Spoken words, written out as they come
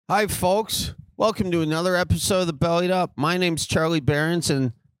Hi, folks. Welcome to another episode of The Bellied Up. My name's Charlie Behrens,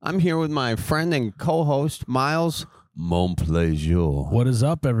 and I'm here with my friend and co-host, Miles Monplaisir. What is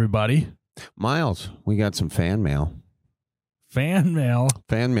up, everybody? Miles, we got some fan mail. Fan mail.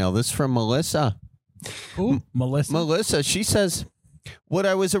 Fan mail. This is from Melissa. Who? Melissa? Melissa, she says, what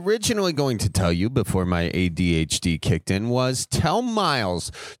I was originally going to tell you before my ADHD kicked in was tell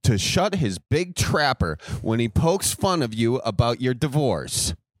Miles to shut his big trapper when he pokes fun of you about your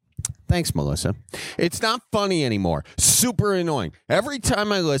divorce. Thanks, Melissa. It's not funny anymore. Super annoying. Every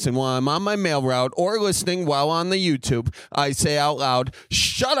time I listen while I'm on my mail route or listening while on the YouTube, I say out loud,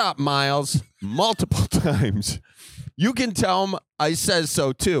 shut up, Miles, multiple times. You can tell him I says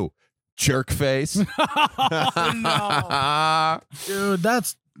so, too. Jerk face. No. Dude,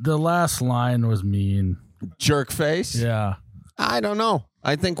 that's the last line was mean. Jerk face? Yeah. I don't know.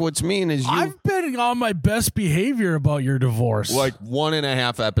 I think what's mean is you... I've been on my best behavior about your divorce. Like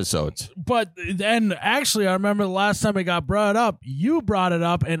 1.5 episodes. But then actually, I remember the last time it got brought up, you brought it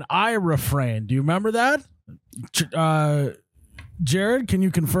up and I refrained. Do you remember that? Jared, can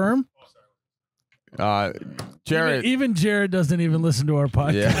you confirm? Jared. Even Jared doesn't even listen to our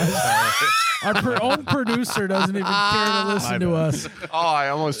podcast. Yeah. Our own producer doesn't even care to listen to us. Oh, I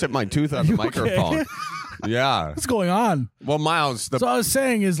almost hit my tooth on the microphone. Okay? Yeah. What's going on? Well, Miles, So I was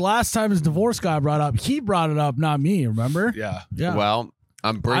saying is last time his divorce got brought up, he brought it up, not me, remember? Yeah. Well,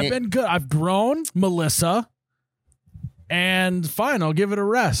 I've been good. I've grown, Melissa, and fine, I'll give it a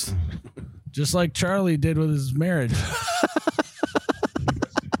rest. Just like Charlie did with his marriage.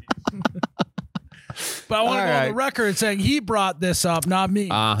 But I want to go on the record saying he brought this up, not me.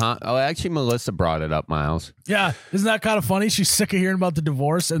 Uh-huh. Oh, actually, Melissa brought it up, Miles. Yeah. Isn't that kind of funny? She's sick of hearing about the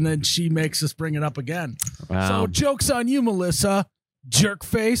divorce, and then she makes us bring it up again. Wow. So joke's on you, Melissa. Jerk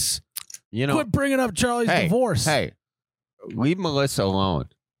face. You know, Quit bringing up Charlie's divorce. Hey, leave Melissa alone.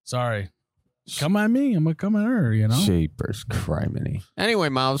 Sorry. Come at me. I'm going to come at her, you know? Jeepers criminy. Anyway,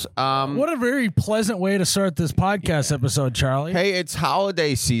 Miles. What a very pleasant way to start this podcast episode, Charlie. Hey, it's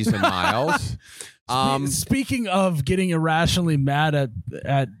holiday season, Miles. Speaking of getting irrationally mad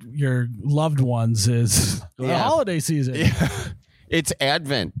at your loved ones is the holiday season. Yeah. It's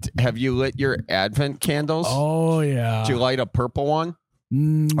Advent. Have you lit your Advent candles? Oh, yeah. Did you light a purple one?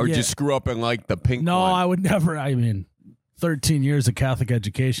 Or did you screw up and like the pink one? No, I would never. I mean, 13 years of Catholic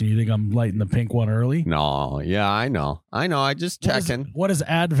education. You think I'm lighting the pink one early? No. Yeah, I know. I just checking. What does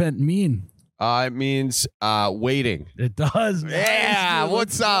Advent mean? It means waiting. It does. Yeah, Nice,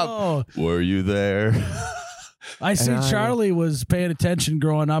 what's up? Were you there? I see Charlie was paying attention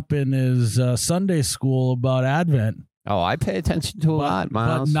growing up in his Sunday school about Advent. Oh, I pay attention to a lot,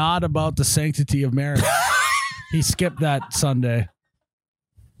 Miles. But not about the sanctity of marriage. He skipped that Sunday.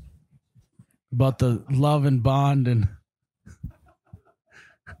 About the love and bond and...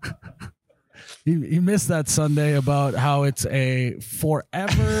 He missed that Sunday about how it's a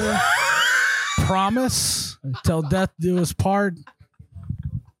forever... promise till death do us part,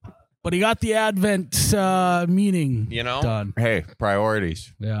 but he got the Advent meaning, done. Hey,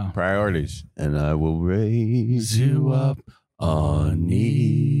 priorities. Yeah, priorities. And I will raise you up on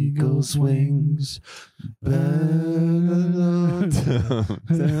eagle's wings.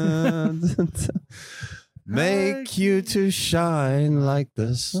 Make you to shine like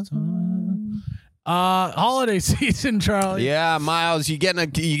the sun. Holiday season, Charlie. Yeah, Miles, you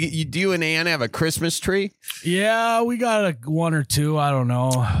getting you do and Ann have a Christmas tree? Yeah, we got one or two. I don't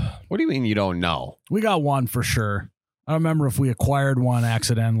know. What do you mean you don't know? We got one for sure. I don't remember if we acquired one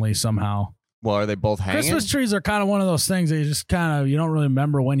accidentally somehow. Well, are they both hanging? Christmas trees are kind of one of those things that you just kind of, you don't really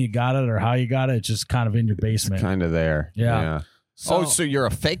remember when you got it or how you got it. It's just kind of in your basement. It's kind of there. Yeah. So you're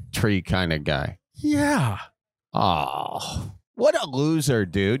a fake tree kind of guy. Yeah. Oh, what a loser,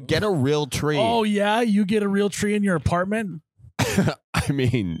 dude. Get a real tree. Oh, yeah? You get a real tree in your apartment? I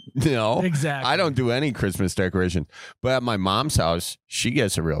mean, no. Exactly. I don't do any Christmas decoration. But at my mom's house, she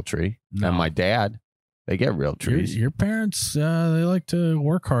gets a real tree. No. And my dad, they get real trees. Your parents, they like to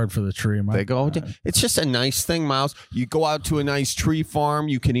work hard for the tree. It's just a nice thing, Miles. You go out to a nice tree farm.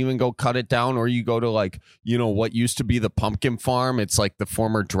 You can even go cut it down, or you go to what used to be the pumpkin farm. It's like the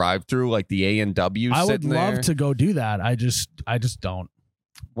former drive-through, like the A&W. I would love to go do that. I just don't.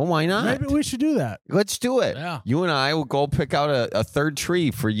 Well, why not? Maybe we should do that. Let's do it. Yeah. You and I will go pick out a third tree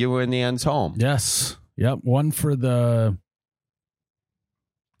for you and Ann's home. Yes. Yep. One for the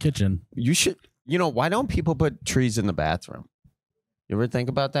kitchen. You should. Why don't people put trees in the bathroom? You ever think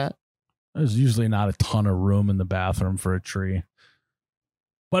about that? There's usually not a ton of room in the bathroom for a tree.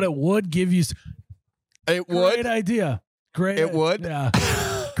 But it would give you... It would? Great idea. Great. It would? Yeah.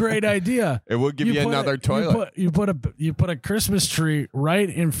 Great idea. It will give you another toilet. You put a Christmas tree right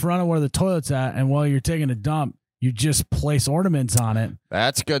in front of where the toilet's at, and while you're taking a dump, you just place ornaments on it.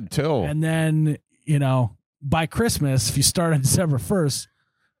 That's good too. And then, by Christmas, if you start on December 1st,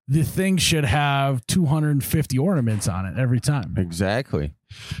 the thing should have 250 ornaments on it every time. Exactly.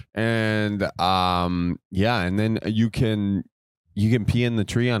 And and then you can pee in the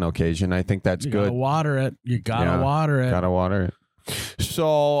tree on occasion. I think that's good. Gotta water it. You gotta water it. Gotta water it.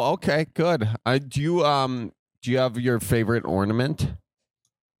 So okay, good. Do you have your favorite ornament?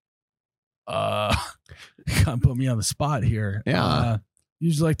 Can't put me on the spot here. Yeah.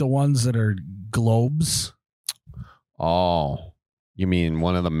 Usually like the ones that are globes. Oh, you mean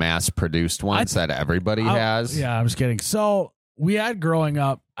one of the mass-produced ones that everybody has? Yeah, I'm just kidding. So we had growing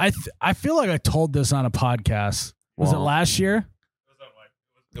up. I feel like I told this on a podcast. Was it last year?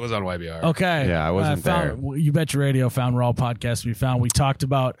 It was on YBR. Okay. Yeah, I wasn't there. You Bet Your Radio found Raw podcast. We talked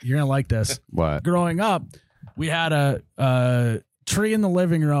about. You're gonna like this. What? Growing up, we had a tree in the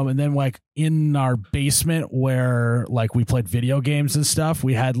living room, and then like in our basement where like we played video games and stuff,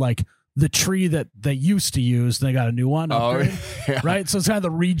 we had like the tree that they used to use. They got a new one. Upgrade, right? So it's kind of the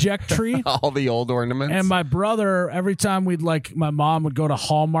reject tree. All the old ornaments. And my brother, every time my mom would go to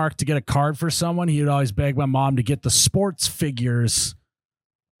Hallmark to get a card for someone, he would always beg my mom to get the sports figures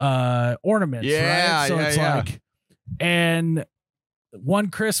ornaments. Yeah, right? So it's like, and one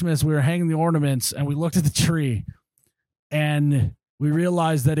Christmas we were hanging the ornaments and we looked at the tree and we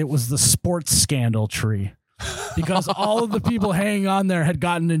realized that it was the sports scandal tree. Because all of the people hanging on there had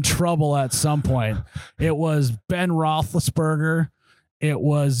gotten in trouble at some point. It was Ben Roethlisberger. It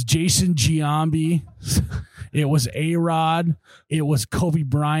was Jason Giambi. It was A-Rod. It was Kobe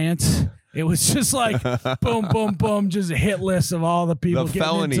Bryant. It was just like boom, boom, boom, just a hit list of all the people. The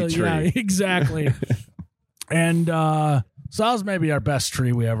felony tree. Yeah, exactly. And so that was maybe our best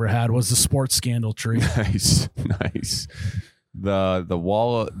tree we ever had, was the sports scandal tree. Nice.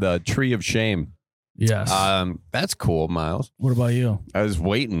 The tree of shame. Yes. That's cool, Miles. What about you? I was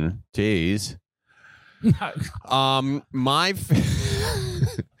waiting. Jeez. My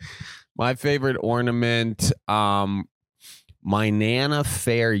favorite ornament, my Nana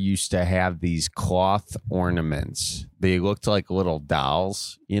Fair used to have these cloth ornaments. They looked like little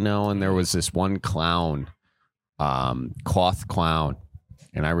dolls, and there was this one clown, cloth clown.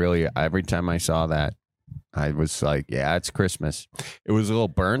 And every time I saw that, I was like, yeah, it's Christmas. It was a little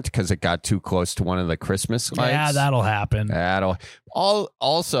burnt because it got too close to one of the Christmas lights. Yeah, that'll happen.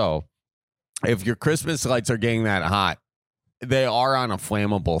 Also, if your Christmas lights are getting that hot, they are on a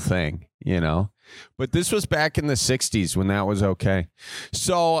flammable thing, But this was back in the 60s when that was okay.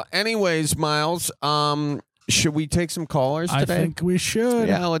 So anyways, Miles, should we take some callers today? I think we should.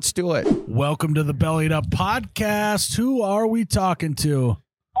 Yeah, let's do it. Welcome to the Bellied Up Podcast. Who are we talking to?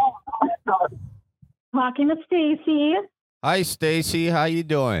 Talking to Stacy. Hi, Stacy. How you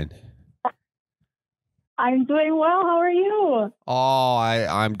doing? I'm doing well. How are you? Oh,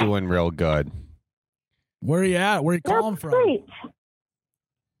 I'm doing real good. Where are you at? Where are you calling from? Great.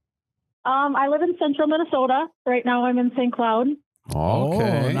 I live in central Minnesota. Right now I'm in St. Cloud.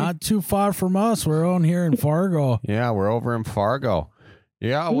 Okay. Oh, not too far from us. We're on here in Fargo. Yeah, we're over in Fargo.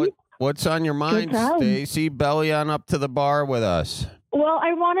 Yeah, what's on your mind, Stacy? Belly on up to the bar with us. Well,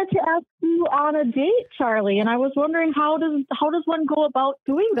 I wanted to ask you on a date, Charlie, and I was wondering how does one go about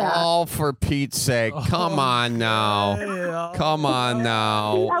doing that? Oh, for Pete's sake. Come on now. Come on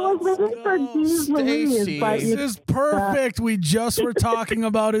now. I was looking for Dee's Louise, but this is perfect. We just were talking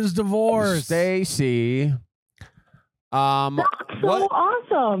about his divorce. Stacy. That's so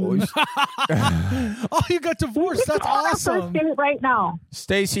awesome. Oh, you got divorced. That's awesome. First date right now.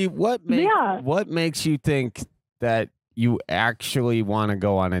 Stacy, what makes you think that you actually want to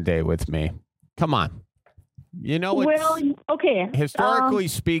go on a date with me? Come on. Okay. Historically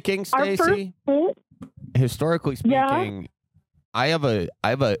speaking, Stacy. Historically speaking, I have a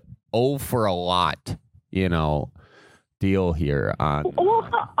for a lot, deal here on. Well,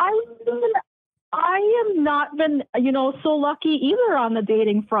 I have not been, so lucky either on the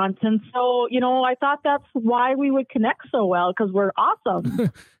dating front. And so, I thought that's why we would connect so well, because we're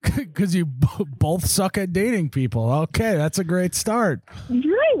awesome. Because you both suck at dating people. Okay, that's a great start.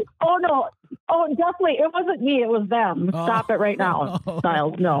 Great. Oh, no. Oh, definitely. It wasn't me. It was them. Stop it right now,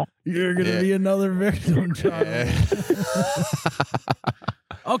 Styles. No. You're going to be another victim, Charlie.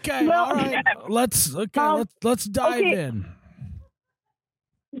 Okay, well, all right. Let's dive in.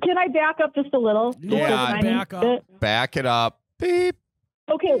 Can I back up just a little? Yeah, back it up. Beep.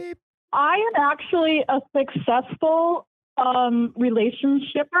 Okay. Beep. I am actually a successful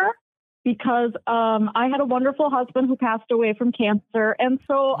relationshipper. because I had a wonderful husband who passed away from cancer. And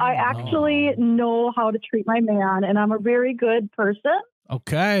so I actually know how to treat my man, and I'm a very good person.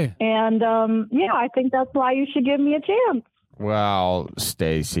 Okay. And I think that's why you should give me a chance. Wow,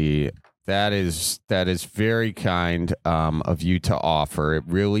 Stacy, that is very kind of you to offer. It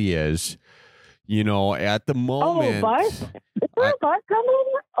really is. You know, at the moment. Oh, Is there a bus coming?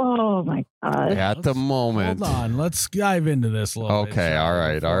 Oh my God. At the moment. Hold on. Let's dive into this a little bit. Okay, all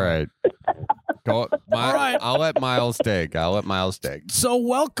right. Go, all right. I'll let Miles dig. So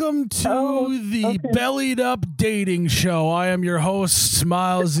welcome to the Bellied Up Dating Show. I am your host,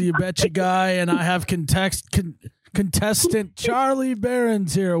 Miles the You Betcha Guy, and I have contestant Charlie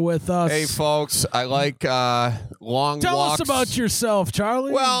Barons here with us. Hey, folks, I like long Tell walks. us about yourself,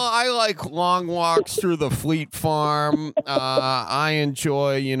 Charlie. Well, I like long walks through the Fleet Farm. I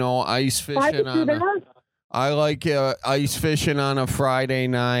enjoy, ice fishing I like ice fishing on a Friday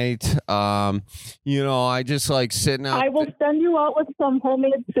night. I just like sitting out. I will send you out with some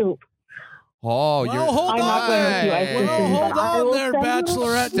homemade soup. Oh, well, you're hold on there,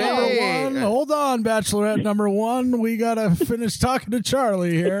 Bachelorette number one. Hold on, Bachelorette number one. We gotta finish talking to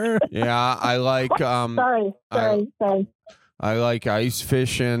Charlie here. Yeah, I like. Sorry. I like ice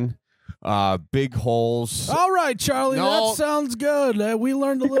fishing. Big holes. All right, Charlie, that sounds good. We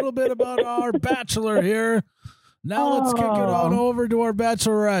learned a little bit about our bachelor here. Now let's kick it on over to our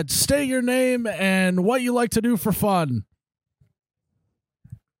bachelorette. State your name and what you like to do for fun.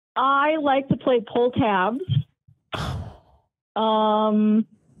 I like to play pull tabs. I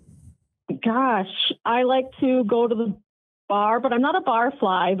like to go to the bar, but I'm not a bar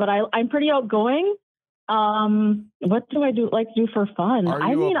fly, but I'm pretty outgoing. What do I like to do for fun?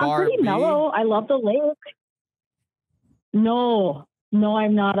 I'm pretty mellow. I love the lake. No,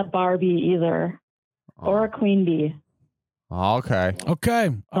 I'm not a Barbie either. Or a queen bee. Okay.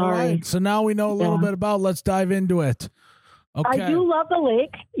 All right. So now we know a little bit about. Let's dive into it. Okay. I do love the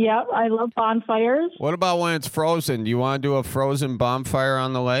lake. Yeah, I love bonfires. What about when it's frozen? Do you want to do a frozen bonfire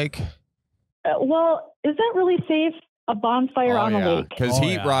on the lake? Well, is that really safe? A bonfire on the lake? Because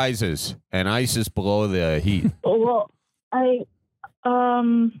heat rises and ice is below the heat. Well, I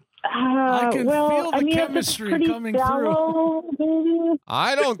can feel the chemistry coming through. Maybe.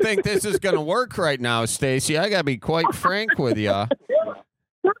 I don't think this is going to work right now, Stacy. I got to be quite frank with you.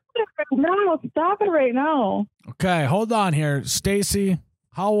 Stop it right now. Okay, hold on here. Stacy,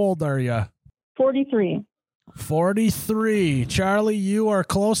 how old are you? 43. 43. Charlie, you are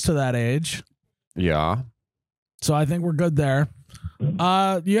close to that age. Yeah. So I think we're good there.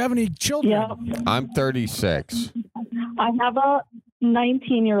 Do you have any children? Yeah. I'm 36. I have a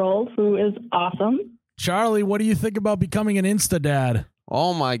 19-year-old who is awesome. Charlie, what do you think about becoming an Insta dad?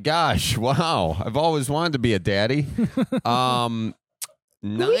 Oh my gosh. Wow. I've always wanted to be a daddy.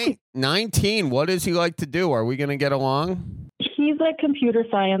 19. What does he like to do? Are we going to get along? He's a computer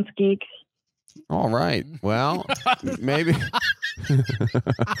science geek. All right. Well, maybe.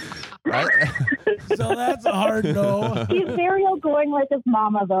 So that's a hard no. He's very outgoing like his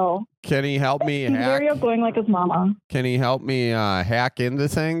mama, though. Can he help me He's very outgoing like his mama. Can he help me hack into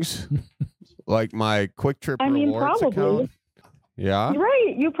things? Like my Quick Trip Rewards probably. account? Yeah.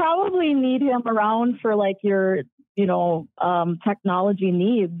 Right. You probably need him around for like your, technology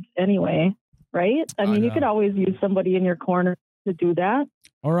needs anyway, right? I mean, you could always use somebody in your corner to do that.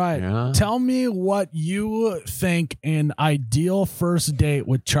 All right. Yeah. Tell me what you think an ideal first date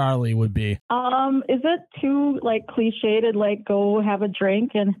with Charlie would be. Is it too cliche to go have a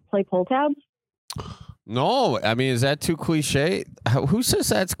drink and play pull tabs? No, I mean, is that too cliche? Who says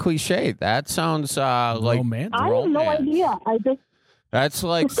that's cliche? That sounds like romance. I have no idea. That's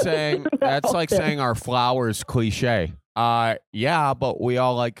like saying saying our flowers cliche. Yeah, but we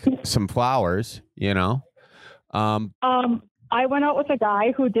all like some flowers, I went out with a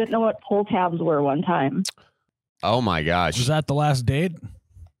guy who didn't know what pull tabs were one time. Oh my gosh. Was that the last date?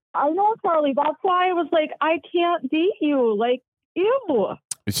 I know, Charlie. That's why I was like, I can't date you. Like, ew.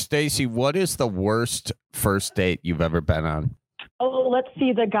 Stacy, what is the worst first date you've ever been on? Oh, let's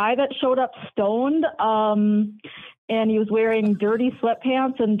see. The guy that showed up stoned, and he was wearing dirty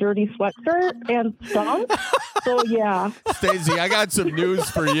sweatpants and dirty sweatshirt and stunk. So yeah. Stacy, I got some news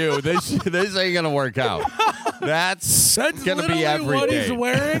for you. This ain't gonna work out. That's gonna be every what day. He's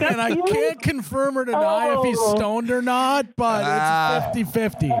wearing, and I can't confirm or deny if he's stoned or not, but it's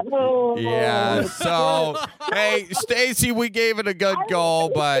 50-50. Yeah. So hey, Stacy, we gave it a good go,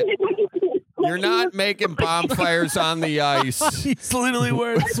 but you're not making bonfires on the ice. He's literally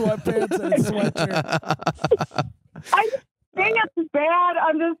wearing sweatpants and a sweatshirt. I'm saying it's bad.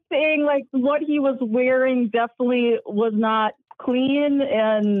 I'm just saying, what he was wearing definitely was not clean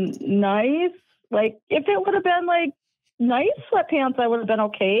and nice. Like, if it would have been like nice sweatpants, I would have been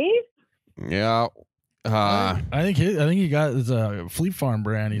okay. Yeah. I think he got it's a Fleet Farm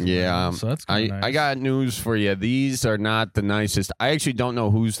brand. He's wearing, so that's nice. I got news for you. These are not the nicest. I actually don't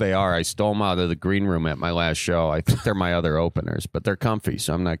know whose they are. I stole them out of the green room at my last show. I think they're my other openers, but they're comfy,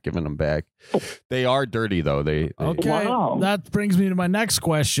 so I'm not giving them back. They are dirty though. They okay. Wow. That brings me to my next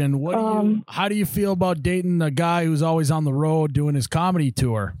question. How do you feel about dating a guy who's always on the road doing his comedy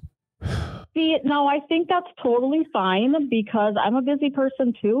tour? See, no, I think that's totally fine because I'm a busy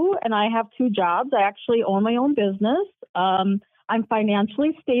person too, and I have 2 jobs. I actually own my own business. I'm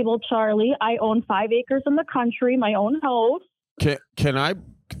financially stable, Charlie. I own 5 acres in the country, my own house. Can I?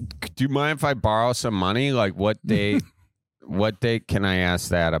 Do you mind if I borrow some money? Like what date? What date can I ask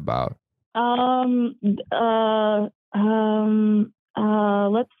that about?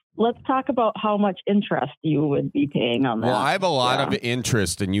 Let's talk about how much interest you would be paying on that. Well, I have a lot of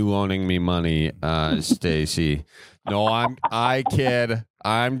interest in you loaning me money, Stacy. No, I kid.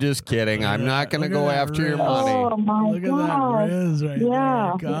 I'm just kidding. I'm not going to go after your money. Oh my Look God. at that Riz right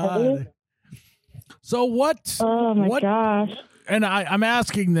Yeah. there. God. So what? Oh my gosh. And I'm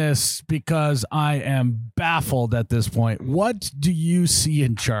asking this because I am baffled at this point. What do you see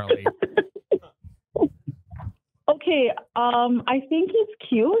in Charlie? Okay, I think he's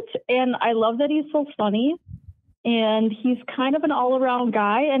cute, and I love that he's so funny, and he's kind of an all-around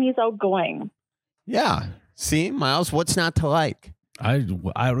guy, and he's outgoing. Yeah. See, Miles, what's not to like? I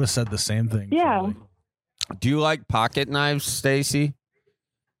would have said the same thing. Yeah. Charlie. Do you like pocket knives, Stacy?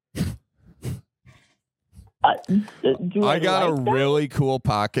 Do I got like a that? really cool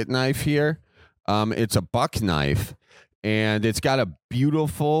pocket knife here. It's a buck knife, and it's got a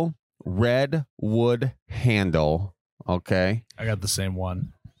beautiful red wood handle. Okay, I got the same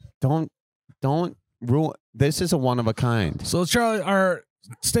one. don't ruin. This is a one of a kind. So Charlie, or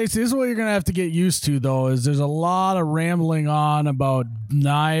Stacey, this is what you're gonna have to get used to, though. Is there's a lot of rambling on about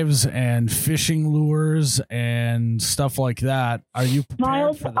knives and fishing lures and stuff like that. Are you prepared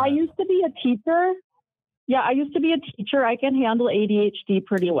Miles, for that? I used to be a teacher. Yeah, I used to be a teacher. I can handle ADHD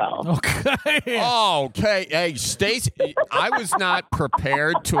pretty well. Okay. Okay, hey, Stacy, I was not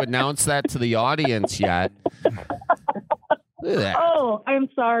prepared to announce that to the audience yet. Look at that. Oh, I'm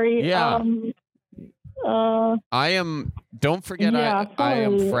sorry. Yeah. I am. Don't forget, Yeah, I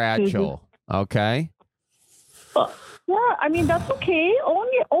am sorry, fragile. Okay. Yeah, I mean, that's okay. Own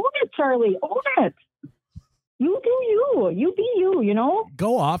it, Charlie. Own it. You do you. You be you, you know?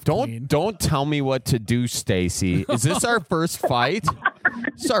 Go off. Queen. Don't tell me what to do, Stacy. Is this our first fight?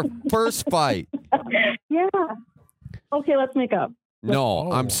 This is our first fight. Yeah. Okay, let's make up.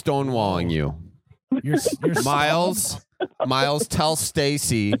 No, I'm stonewalling you. You're Miles, tell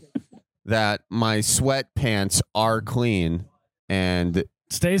Stacy that my sweatpants are clean, and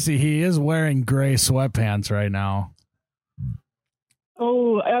Stacy, he is wearing gray sweatpants right now.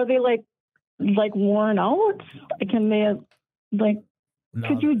 Oh, are they like worn out? Can they like? No,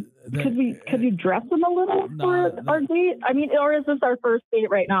 could you dress them a little for our date? I mean, or is this our first date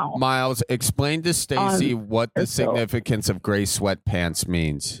right now? Miles, explain to Stacy what the so. significance of gray sweatpants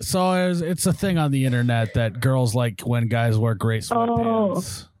means. So it's a thing on the internet that girls like when guys wear gray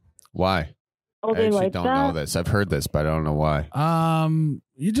sweatpants. Why? Oh, I they actually like don't that? know this. I've heard this, but I don't know why.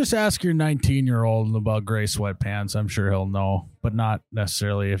 You just ask your 19-year-old about gray sweatpants. I'm sure he'll know, but not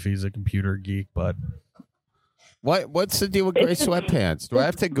necessarily if he's a computer geek. But What's the deal with gray sweatpants? Do I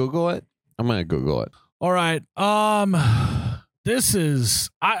have to Google it? I'm gonna Google it. all right, this is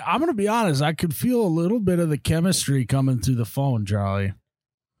I'm gonna be honest. I could feel a little bit of the chemistry coming through the phone, Charlie.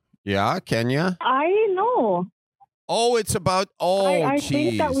 Yeah, can you? I know. Oh, it's about. I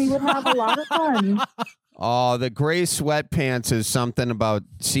think that we would have a lot of fun. Oh, the gray sweatpants is something about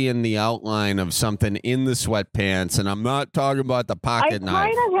seeing the outline of something in the sweatpants, and I'm not talking about the I pocket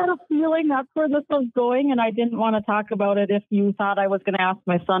knife. kind of had a feeling that's where this was going, and I didn't want to talk about it if you thought I was going to ask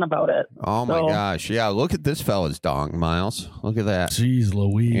my son about it. Oh my So- gosh! Yeah, look at this fella's dong, Miles. Look at that. Jeez,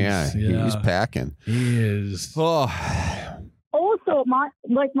 Louise. Yeah, he's packing. He is. Oh, Oh, so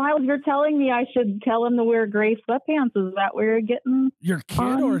Miles, you're telling me I should tell him to wear gray sweatpants? Is that where you're getting Your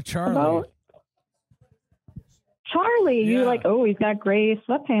kid or Charlie? about? Charlie, Yeah. you're like, oh, he's got gray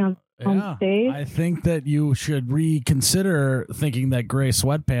sweatpants on stage. I think that you should reconsider thinking that gray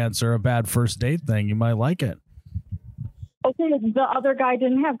sweatpants are a bad first date thing. You might like it. Okay, the other guy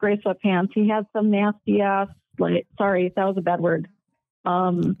didn't have gray sweatpants. He had some nasty ass. Sorry, that was a bad word.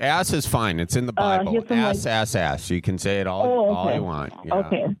 ass is fine. It's in the Bible. he has some, ass. You can say it all you want. Yeah.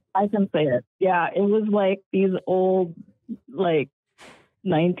 Okay, I can say it. Yeah, it was like these old,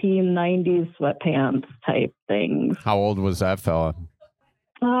 1990s sweatpants type things. How old was that fella?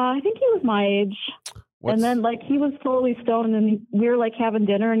 I think he was my age. What's- And then like he was totally stoned and we were like having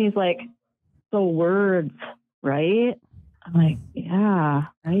dinner and he's like, so words, right? I'm like, yeah,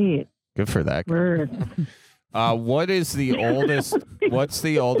 right. Good for that guy. Words. What is the oldest? What's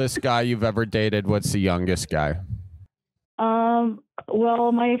the oldest guy you've ever dated? What's the youngest guy?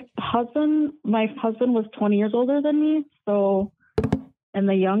 Well, my husband was 20 years older than me. So, and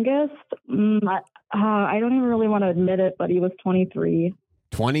the youngest, I don't even really want to admit it, but he was 23.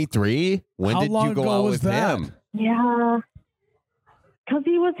 23? When How did long you go ago out was with that? him? Yeah. Cause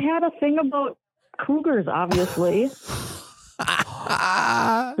he had a thing about cougars, obviously.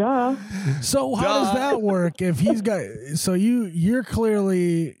 Duh. So how does that work? If he's got, so you're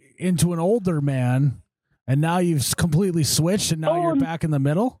clearly into an older man, and now you've completely switched, and now you're back in the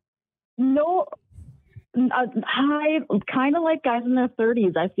middle. No, I kind of like guys in their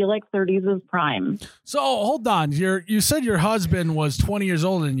 30s. I feel like 30s is prime. So hold on, you said your husband was 20 years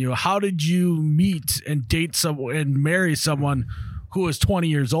older than you. How did you meet and date someone and marry someone who was 20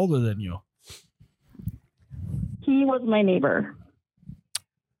 years older than you? He was my neighbor.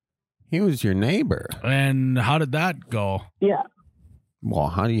 He was your neighbor. And how did that go? Yeah. Well,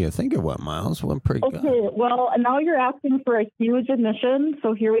 how do you think it went, Miles? Went pretty good. Okay, well, now you're asking for a huge admission,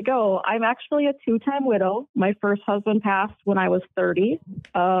 so here we go. I'm actually a 2-time widow. My first husband passed when I was 30.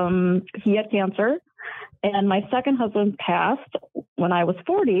 He had cancer. And my second husband passed when I was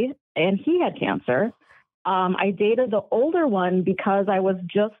 40, and he had cancer. I dated the older one because I was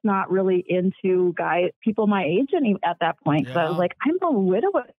just not really into people my age at that point. So I was like, I'm a widow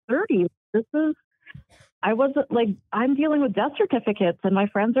at 30. I wasn't like, I'm dealing with death certificates and my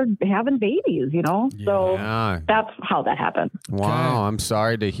friends are having babies, So that's how that happened. Wow, Okay. I'm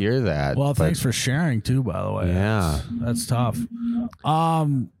sorry to hear that. Well, but- thanks for sharing too, by the way. Yeah. That's tough.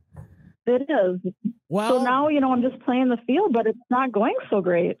 It is. Well, So now, I'm just playing the field, but it's not going so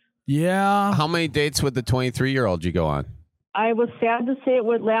great. yeah. How many dates with the 23-year-old you go on? I was sad to say it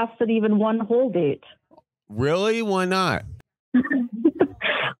would lasted even one whole date. Really? Why not?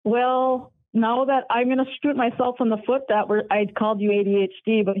 Well, now that I'm going to shoot myself in the foot I called you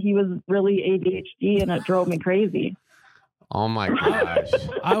ADHD, but he was really ADHD and it drove me crazy. Oh my gosh.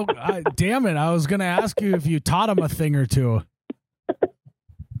 Damn it. I was going to ask you if you taught him a thing or two.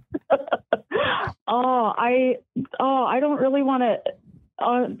 I don't really want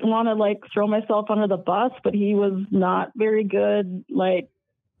to like throw myself under the bus, but he was not very good, like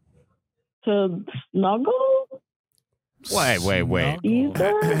to snuggle. Wait.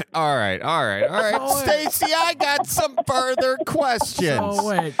 Either. All right. Stacy, I got some further questions. Oh,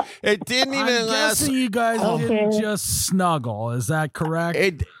 wait. It didn't even I'm last. guessing you guys Okay. didn't just snuggle. Is that correct?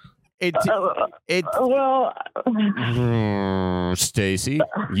 Stacy,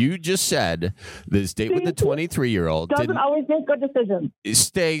 you just said this date with the 23-year-old Doesn't always make good decisions.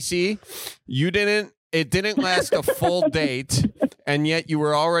 Stacy, it didn't last a full date, and yet you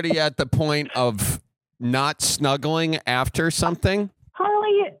were already at the point of not snuggling after something.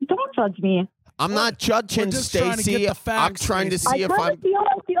 Harley, don't judge me. I'm not judging, We're just trying to Stacy. get the I'm facts, trying to Stacey. see I if kind I'm of feel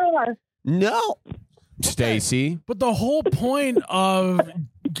like you are. no, Stacy. But the whole point of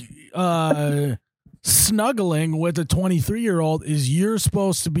snuggling with a 23-year-old is you're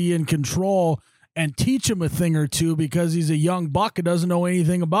supposed to be in control and teach him a thing or two because he's a young buck and doesn't know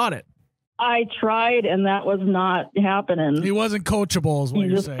anything about it. I tried, and that was not happening. He wasn't coachable, is what He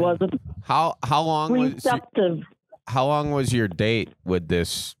you're just saying. wasn't How long receptive. was your date with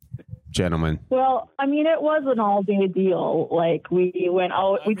this gentleman? Well, I mean, it was an all-day deal. Like, we went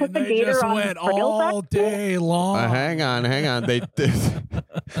out. We took the they gator just on went trail all festival. day long. Hang on.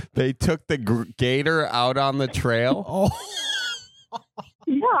 They took the gator out on the trail. Oh,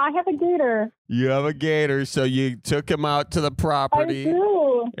 Yeah, I have a gator. You have a gator, so you took him out to the I property. do.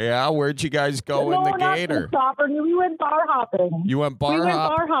 Yeah, where'd you guys go No, in the not gator? the property. We went bar hopping. You went we bar went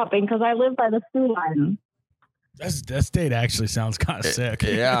hop. bar hopping because I live by the sewer line. this date actually sounds kind of sick.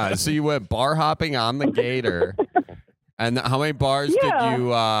 Yeah, so you went bar hopping on the gator. And how many bars Yeah. did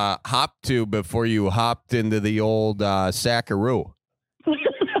you hop to before you hopped into the old Sackaroo?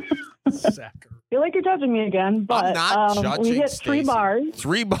 I feel like you're judging me again, but I'm not judging, we hit 3 Stacey. bars.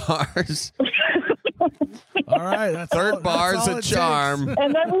 3 bars. All right. That's Third all, bar's that's all a it charm. takes.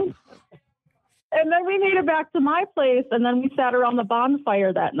 And then we made it back to my place, and then we sat around the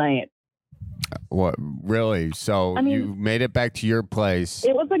bonfire that night. What, really? So I mean- you made it back to your place.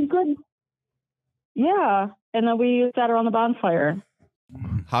 It was a good, yeah. And then we sat around the bonfire.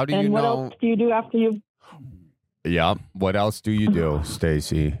 How do you And what know? else do you do after you? Yeah. What else do you do,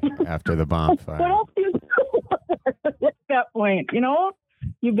 Stacy, after the What bonfire? else do you do at that point?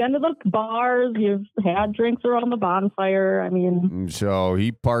 you've been to the bars, you've had drinks around the bonfire. I mean, So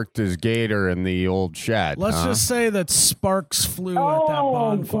he parked his gator in the old shed. Let's just say that sparks flew at that oh,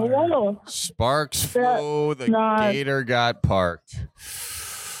 bonfire. whoa. Sparks flew. The not- gator got parked.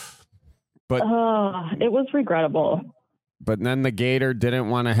 But It was regrettable. then the gator didn't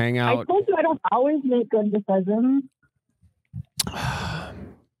want to hang I out. told you I don't always make good decisions.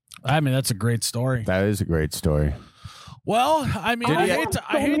 I mean, that's a great story. That is a great story. Well, I mean, Did I he- hate to,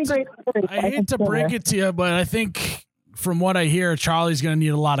 So many great stories I hate to can break share. it to you, but I think from what I hear, Charlie's going to need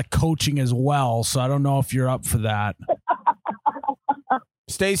a lot of coaching as well. So I don't know if you're up for that.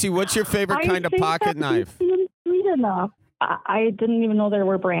 Stacy, what's your favorite I kind of think pocket that knife? he seemed sweet enough. I didn't even know there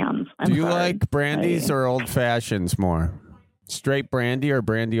were brands. I'm Do you sorry. like brandies or old fashions more? Straight brandy or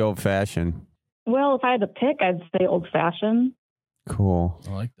brandy old fashioned? Well, if I had to pick, I'd say old fashioned. Cool.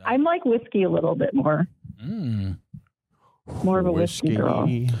 I like that. I'm like whiskey a little bit more. More of a whiskey girl.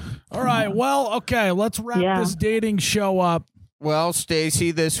 All right. Well, okay. Let's wrap Yeah. this dating show up. Well, Stacy,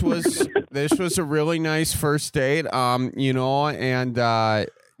 this was a really nice first date.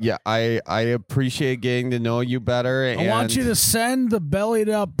 Yeah, I appreciate getting to know you better. I want you to send the Bellied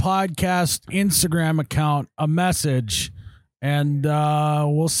Up Podcast Instagram account a message, and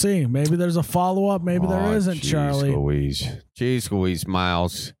we'll see. Maybe there's a follow up. Maybe there isn't, Charlie. Jeez Louise,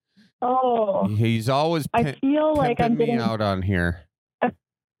 Miles. Oh, He's always I feel like I'm pimping me getting. out on here.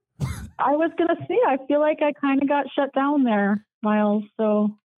 I was gonna say, I feel like I kind of got shut down there, Miles. So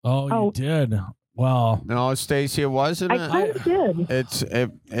Oh, you Oh. did. Well, No, Stacy, it wasn't. I kind of did.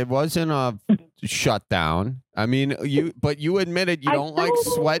 It wasn't a shutdown. I mean, you admitted you I don't like know.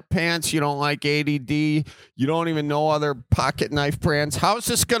 sweatpants, you don't like ADD, you don't even know other pocket knife brands. How's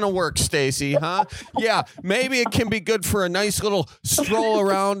this gonna work, Stacy? Huh? Yeah, maybe it can be good for a nice little stroll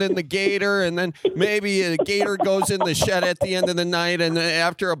around in the gator, and then maybe a gator goes in the shed at the end of the night, and then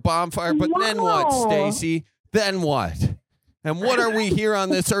after a bonfire. But then what, Wow. Stacy? Then what? And what are we here on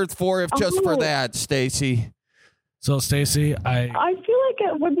this earth for, if just for Oh. that, Stacy? so Stacy, I feel like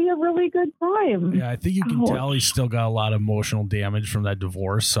it would be a really good time. I think you can Ouch. tell he's still got a lot of emotional damage from that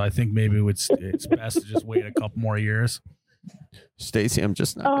divorce. So I think maybe it's best to just wait a couple more years. Stacy, I'm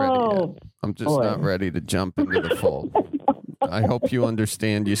just not ready yet. Oh, I'm just boy. not ready to jump into the fold. I hope you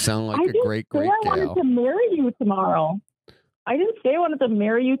understand. You sound like I a didn't great, say great I wanted gal. to marry you tomorrow. I didn't say I wanted to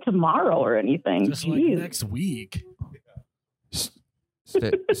marry you tomorrow or anything. Just like Jeez. next week.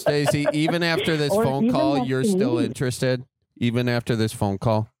 Stacy, even after this Or phone even call, next you're still week. interested? Even after this phone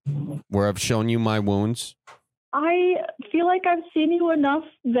call where I've shown you my wounds? I feel like I've seen you enough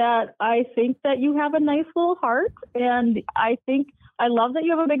that I think that you have a nice little heart, and I think I love that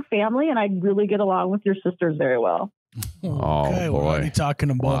you have a big family, and I really get along with your sisters very well. Oh, Okay, we're boy. already talking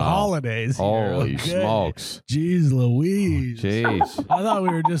about Wow. holidays. Here. Holy Okay. smokes. Jeez Louise. Jeez. I thought we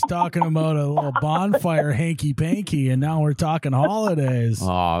were just talking about a little bonfire hanky panky, and now we're talking holidays.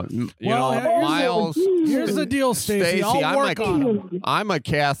 Well, here's Miles. Here's the deal, Stacey. Stacey, I'll work on them. I'm a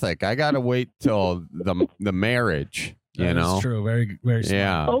Catholic. I got to wait till the marriage, you That is know? true. Very, very smart.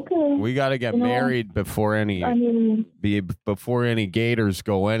 Yeah. Okay. We got to get You know, married before any I mean, before any gators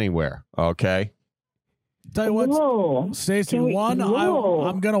go anywhere. Okay. Tell you what, whoa. Stacey, Can we- one, whoa.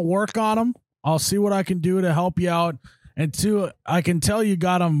 I'm going to work on them. I'll see what I can do to help you out. And two, I can tell you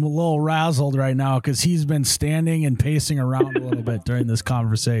got him a little razzled right now because he's been standing and pacing around a little bit during this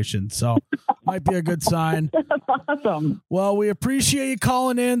conversation. So might be a good sign. That's awesome. Well, we appreciate you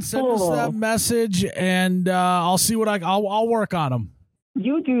calling in. Send us Cool. that message, and I'll see what I'll work on them.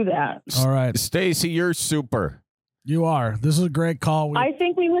 You do that. All right. Stacy, you're super. You are. This is a great call. I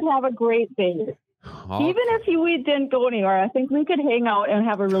think we would have a great date. Oh, Even if we didn't go anywhere, I think we could hang out and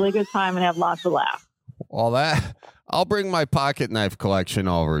have a really good time and have lots of laughs. all that. I'll bring my pocket knife collection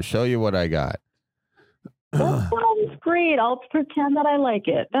over. Show you what I got. That sounds great. I'll pretend that I like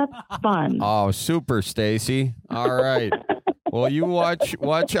it. That's fun. Oh, super, Stacy. All right. Well, you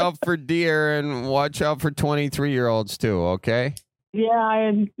watch out for deer and watch out for 23-year-olds too, okay?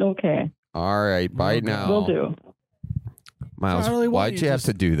 Yeah, okay. All right. Bye Okay. now. Will do. Miles, Charlie, why why'd don't you you have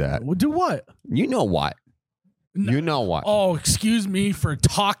to do that? Well, do what? You know what? No. You know what? Oh, excuse me for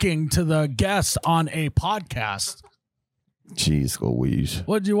talking to the guests on a podcast. Jeez Louise.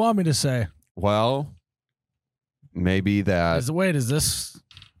 What do you want me to say? Well, maybe that. Is this?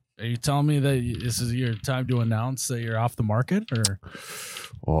 Are you telling me that this is your time to announce that you're off the market, or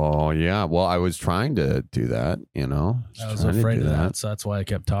Oh, yeah. Well, I was trying to do that, you know. I was trying to afraid do of that, so that's why I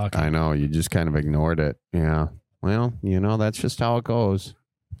kept talking. I know. You just kind of ignored it. Yeah. Well, you know, that's just how it goes.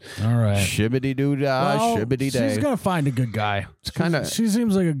 All right. Shibbity doo dah, Well, shibbity day. she's gonna find a good guy. It's kinda- She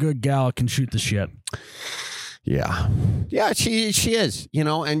seems like a good gal. Can shoot the shit. Yeah, she is,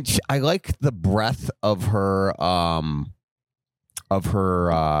 and I like the breadth of her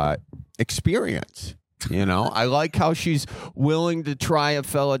experience. I like how she's willing to try a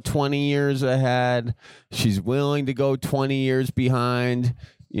fella 20 years ahead. She's willing to go 20 years behind.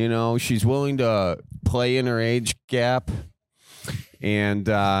 She's willing to play in her age gap. And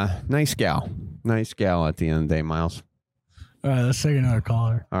nice gal at the end of the day, Miles. All right, let's take another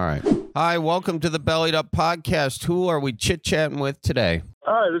caller. All right. Hi, welcome to the Bellied Up Podcast. Who are we chit-chatting with today?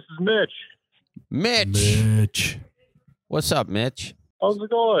 Hi, this is Mitch. Mitch. What's up, Mitch? How's it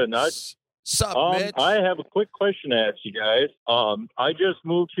going? Sup, Mitch? I have a quick question to ask you guys. I just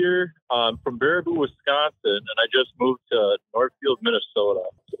moved here from Baraboo, Wisconsin, and I just moved to Northfield, Minnesota.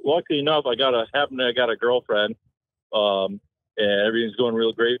 Luckily enough, I got a girlfriend, and everything's going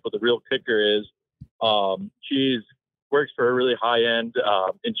real great. But the real kicker is, she's works for a really high-end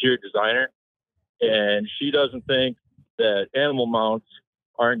interior designer, and she doesn't think that animal mounts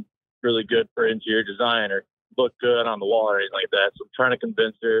aren't really good for interior design or look good on the wall or anything like that. So I'm trying to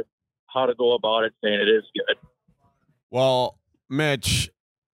convince her how to go about it, saying it is good. Well, Mitch,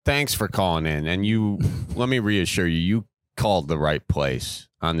 thanks for calling in. And let me reassure you, you called the right place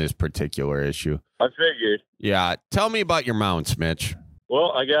on this particular issue. I figured. Yeah. Tell me about your mounts, Mitch.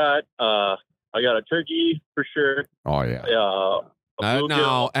 Well, I got a turkey for sure. Oh, yeah. A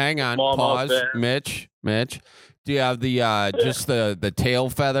now, hang on. Pause. Mitch. Do you have the just the tail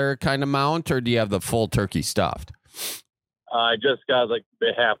feather kind of mount, or do you have the full turkey stuffed? I just got like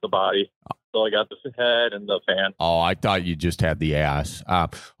half the body. So I got the head and the fan. Oh, I thought you just had the ass.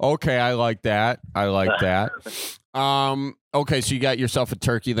 Okay, I like that. Okay, so you got yourself a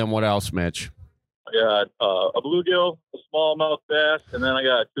turkey. Then what else, Mitch? I got a bluegill, a smallmouth bass, and then I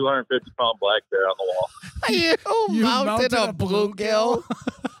got a 250-pound black bear on the wall. You mounted a bluegill?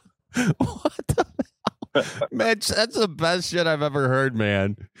 What the hell? Mitch, that's the best shit I've ever heard,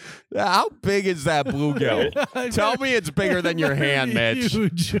 man. How big is that bluegill? Tell me it's bigger than your hand, Mitch.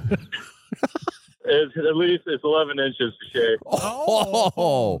 Huge. It's 11 inches to shave.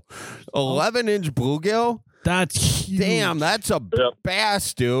 Oh, 11-inch bluegill? That's huge. Damn, that's a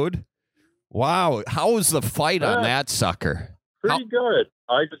bass, dude. Wow. How was the fight on that sucker? Pretty good.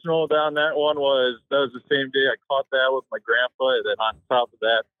 I just know down that was the same day I caught that with my grandpa. And then on top of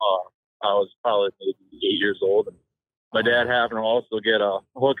that, I was probably maybe 8 years old. And my dad happened to also get a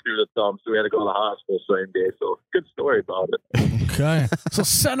hook through the thumb, so we had to go to the hospital the same day. So good story about it. Okay. So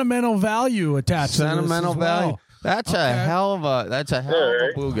sentimental value attached to this as well. That's a hell of a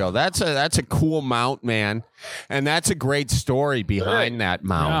bluegill. That's a cool mount, man. And that's a great story behind that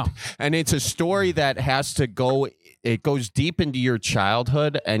mount. Yeah. And it's a story that has to go, it goes deep into your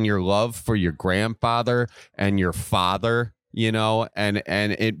childhood and your love for your grandfather and your father, and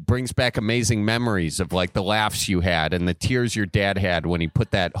it brings back amazing memories of like the laughs you had and the tears your dad had when he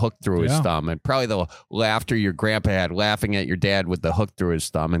put that hook through his thumb, and probably the laughter your grandpa had laughing at your dad with the hook through his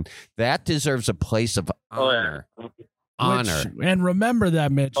thumb. And that deserves a place of honor. And remember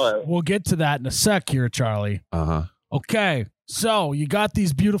that, Mitch. We'll get to that in a sec here, Charlie. Uh-huh. Okay. So you got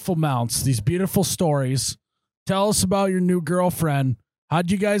these beautiful mounts, these beautiful stories. Tell us about your new girlfriend.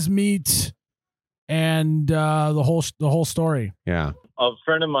 How'd you guys meet? And the whole story. Yeah. A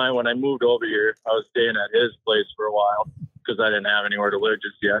friend of mine, when I moved over here, I was staying at his place for a while because I didn't have anywhere to live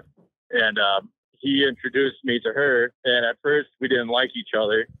just yet. And he introduced me to her. And at first, we didn't like each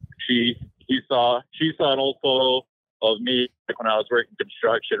other. She saw an old photo of me when I was working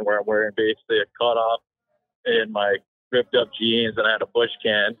construction, where I'm wearing basically a cutoff and my ripped up jeans, and I had a bush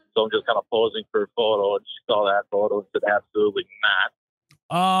can. So I'm just kind of posing for a photo. And she saw that photo and said, "Absolutely not."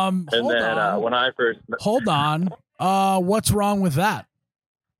 And then when I first hold on, what's wrong with that?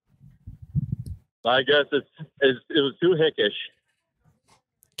 I guess it was too hickish.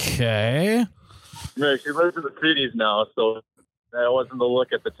 Okay. Yeah, she lives in the cities now, so that wasn't the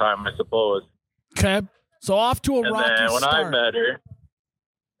look at the time, I suppose. Okay, so off to a rocky start. And then when I met her,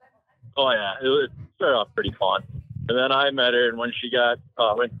 it started off pretty fun. And then I met her, and when she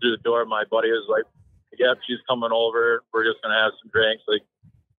went through the door, my buddy was like, "Yep, she's coming over. We're just gonna have some drinks."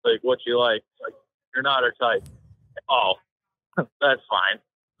 Like, what you like? Like, you're not her type. Oh, that's fine.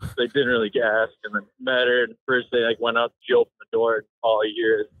 They didn't really ask, and then met her. And first they went up, she opened the door, and all you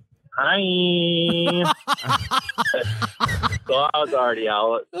hear is, "Hi." So I was already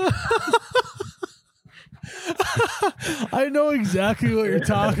out. I know exactly what you're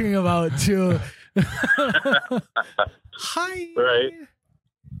talking about too. Hi. Right.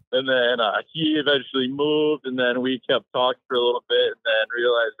 And then he eventually moved, and then we kept talking for a little bit, and then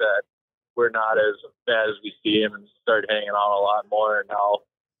realized that we're not as bad as we seem, and started hanging out a lot more. And now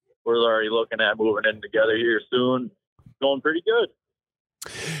we're already looking at moving in together here soon. Going pretty good.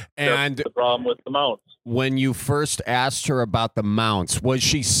 And that's the problem with the mounts. When you first asked her about the mounts, was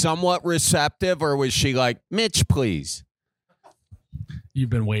she somewhat receptive, or was she like, Mitch, please? You've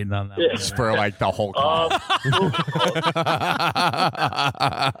been waiting on that Yeah. For like the whole call. Right.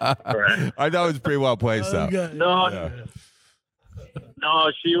 I thought it was pretty well placed, though. No, Yeah.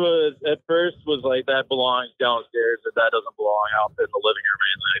 no, she was at first was like, that belongs downstairs, and that doesn't belong out in the living room or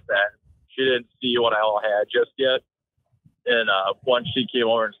anything like that. She didn't see what I all had just yet. And once she came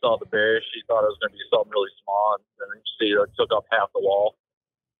over and saw the bear, she thought it was going to be something really small, and then she took up half the wall.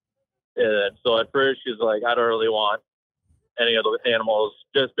 And so at first she's like, I don't really want any of the animals.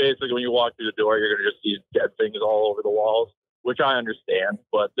 Just basically when you walk through the door, you're going to just see dead things all over the walls, which I understand,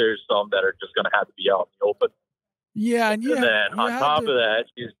 but there's some that are just going to have to be out in the open. Yeah, and And then on top of that,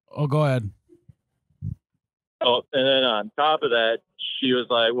 oh, go ahead. and then on top of that, she was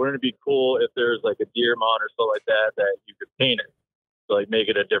like, wouldn't it be cool if there's like a deer mount or something like that you could paint it? So like make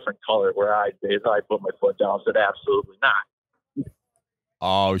it a different color, where I put my foot down, said absolutely not.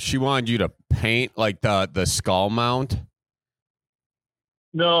 Oh, she wanted you to paint like the skull mount?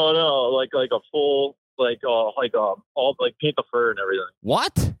 No, like a full, all like paint the fur and everything.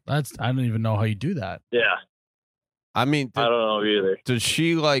 What? I don't even know how you do that. Yeah. I mean, I don't know either. does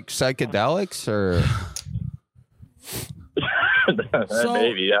she like psychedelics or? So,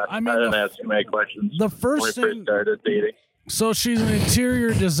 Maybe, yeah. I mean, I didn't ask too many questions The when first we first thing, started dating. so she's an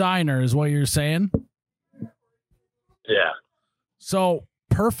interior designer, is what you're saying? Yeah. So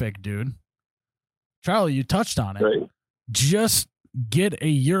perfect, dude. Charlie, you touched on it. Right. Just get a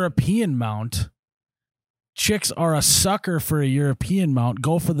European mount. Chicks are a sucker for a European mount.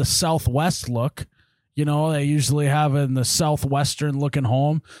 Go for the Southwest look. You know, they usually have in the Southwestern looking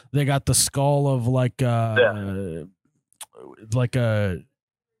home. They got the skull of like a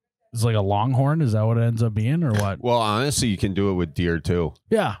longhorn. Is that what it ends up being, or what? Well, honestly, you can do it with deer too.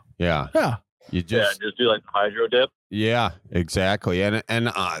 Yeah, Yeah, yeah. you just Just do like the hydro dip. yeah, exactly. And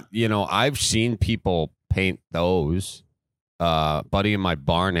you know, I've seen people paint those. Buddy in my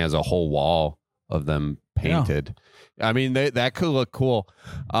barn has a whole wall of them painted. I mean, that could look cool.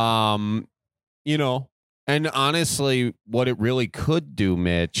 You know, and honestly, what it really could do,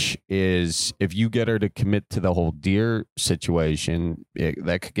 Mitch, is if you get her to commit to the whole deer situation,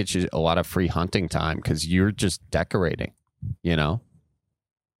 that could get you a lot of free hunting time because you're just decorating, you know?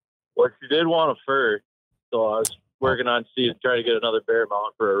 Well, she did want a fur, so I was working on trying to get another bear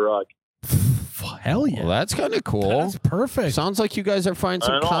mount for a rug. Hell yeah. Well, that's kind of cool. That's perfect. Sounds like you guys are finding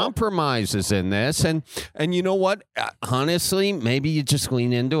some I know. compromises in this. And you know what? Honestly, maybe you just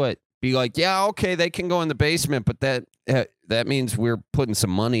lean into it. Be like, yeah, okay, they can go in the basement, but that means we're putting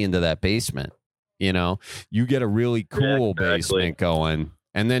some money into that basement. You know, you get a really cool Yeah, exactly. basement going.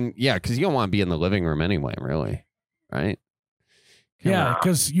 And then, yeah, because you don't want to be in the living room anyway, really. Right? Yeah,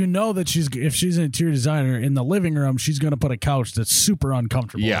 because you know that if she's an interior designer in the living room, she's going to put a couch that's super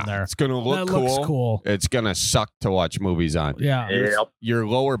uncomfortable Yeah, in there. it's going to look That cool. looks cool. It's going to suck to watch movies on. Yeah. Yep. Your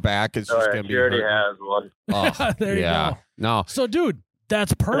lower back is All just right, going to she be already hurting. has one. Oh, There you yeah. go. No. So, dude,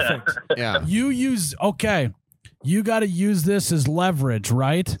 that's perfect. Yeah. You got to use this as leverage,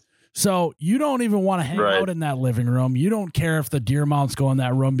 right? So you don't even want to hang Right. out in that living room. You don't care if the deer mounts go in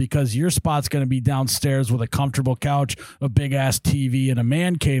that room because your spot's going to be downstairs with a comfortable couch, a big ass TV, and a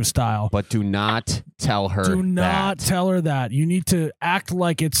man cave style. But do not tell her Do not that. tell her that. You need to act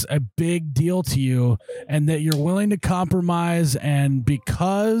like it's a big deal to you and that you're willing to compromise. And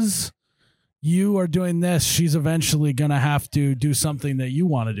because you are doing this, she's eventually going to have to do something that you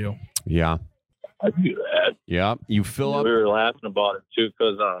want to do. Yeah. I do that. Yeah. You fill up. We were laughing about it too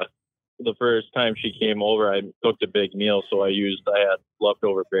because the first time she came over, I cooked a big meal, so I had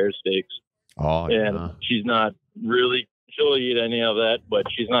leftover bear steaks, Oh, and yeah. she's not really. She'll eat any of that, but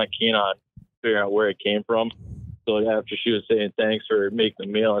she's not keen on figuring out where it came from. So after she was saying thanks for making the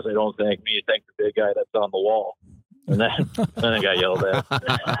meal, I said, "Don't thank me, thank the big guy that's on the wall." And then I got yelled at.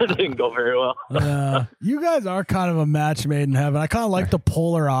 It didn't go very well. You guys are kind of a match made in heaven. I kind of like the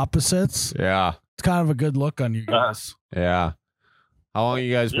polar opposites. Yeah. It's kind of a good look on you guys. Yeah. How long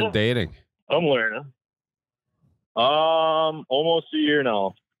you guys been Yeah. dating? I'm learning. Almost a year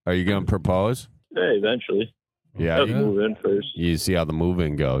now. Are you going to propose? Hey, eventually. Yeah. Let's You, move in first. you see how the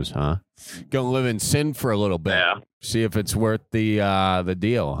moving goes, huh? Going to live in sin for a little bit. Yeah. See if it's worth the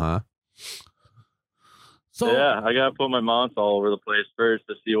deal, huh? So Yeah, I gotta put my mounts all over the place first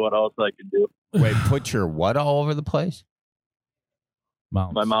to see what else I can do. Wait, put your what all over the place?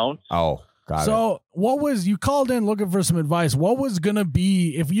 mounts. My mounts. Oh, got it. So what was you called in looking for some advice? What was gonna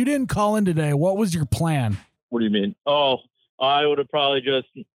be if you didn't call in today? What was your plan? What do you mean? Oh, I would have probably just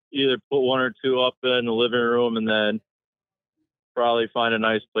either put one or two up in the living room and then probably find a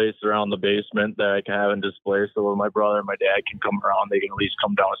nice place around the basement that I can have in display. So when my brother and my dad can come around, they can at least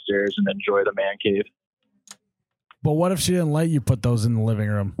come downstairs and enjoy the man cave. But what if she didn't let you put those in the living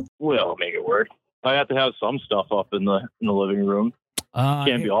room? We'll make it work. I have to have some stuff up in the living room.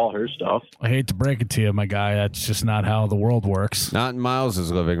 Can't be all her stuff. I hate to break it to you, my guy. That's just not how the world works. Not in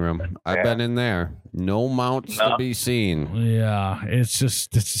Miles's living room. I've been in there. No mounts to be seen. Yeah, it's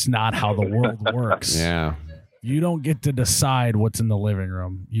just not how the world works. Yeah. You don't get to decide what's in the living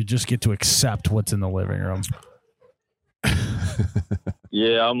room. You just get to accept what's in the living room.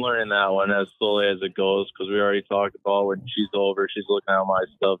 Yeah, I'm learning that one as slowly as it goes because we already talked about when she's over, she's looking at my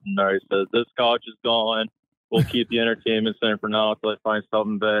stuff and already says, this couch is gone. We'll keep the entertainment center for now until I find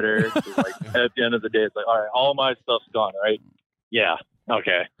something better. So like, at the end of the day, it's like, all right, all my stuff's gone, right? Yeah,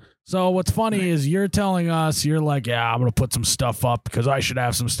 okay. So what's funny is you're telling us, you're like, yeah, I'm going to put some stuff up because I should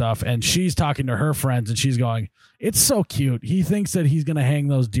have some stuff. And she's talking to her friends and she's going, it's so cute. He thinks that he's going to hang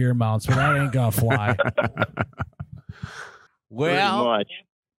those deer mounts, but that ain't going to fly. Well,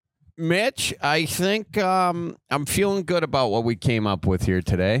 Mitch, I think I'm feeling good about what we came up with here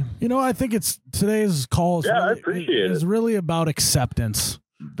today. You know, I think today's call I appreciate is really about acceptance.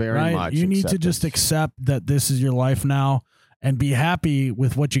 Very right? much. You need to just accept that this is your life now and be happy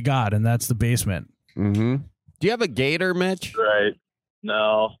with what you got, and that's the basement. Mm-hmm. Do you have a gator, Mitch? Right.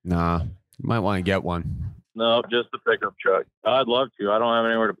 No. Nah. You might want to get one. No, just the pickup truck. I'd love to. I don't have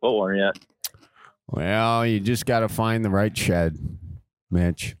anywhere to put one yet. Well, you just got to find the right shed,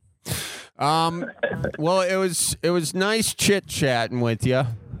 Mitch. Well, it was nice chit-chatting with you.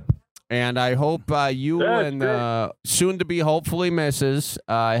 And I hope you and soon-to-be hopefully Mrs.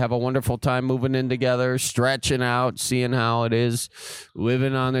 Have a wonderful time moving in together, stretching out, seeing how it is,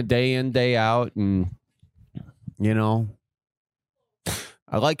 living on a day in, day out. And, you know,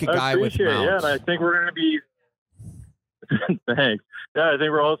 I like a guy with mounts. Yeah, and I think we're going to be – thanks. Yeah, I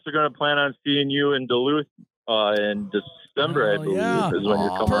think we're also going to plan on seeing you in Duluth in December, I believe, is when you're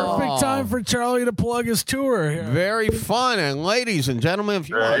coming around. Perfect time for Charlie to plug his tour here. Very fun. And ladies and gentlemen, if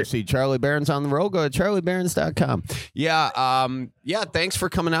you want to see Charlie Barons on the road, go to charliebarons.com. Yeah, thanks for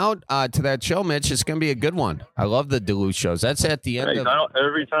coming out to that show, Mitch. It's going to be a good one. I love the Duluth shows. That's at the end of...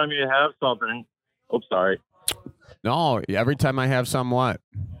 Every time you have something... Oh, sorry. No, every time I have some what?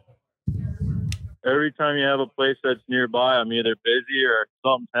 Every time you have a place that's nearby, I'm either busy or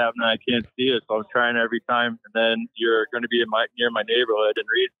something's happening. I can't see it, so I'm trying every time. And then you're going to be near my neighborhood in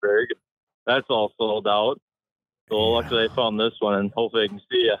Reedsburg. That's all sold out. So luckily I found this one, and hopefully I can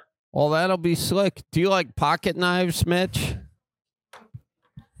see you. Well, that'll be slick. Do you like pocket knives, Mitch?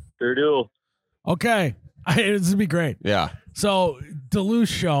 Sure do. Okay. This would be great. Yeah. So, Duluth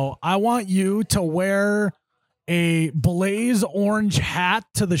show, I want you to wear a blaze orange hat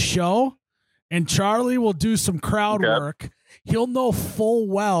to the show. And Charlie will do some crowd work. He'll know full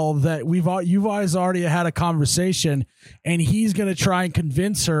well that you've always already had a conversation, and he's going to try and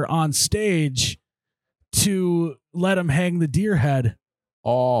convince her on stage to let him hang the deer head.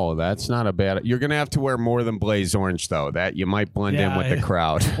 Oh, that's not a bad. You're going to have to wear more than blaze orange, though. That you might blend in with the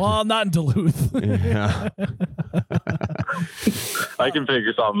crowd. Well, not in Duluth. Yeah. I can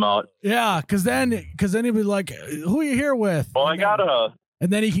figure something out. Yeah, because then he'll be like, "Who are you here with?" Well,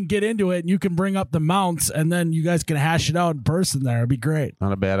 And then he can get into it, and you can bring up the mounts, and then you guys can hash it out in person there. It'd be great.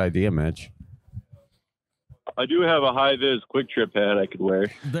 Not a bad idea, Mitch. I do have a high-vis quick trip hat I could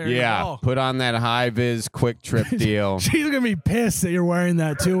wear. There you go. Put on that high-vis quick trip deal. She's going to be pissed that you're wearing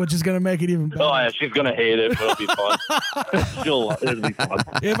that, too, which is going to make it even better. Oh, yeah, she's going to hate it, but it'll be fun. It'll be fun.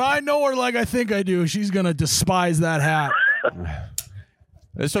 If I know her like I think I do, she's going to despise that hat.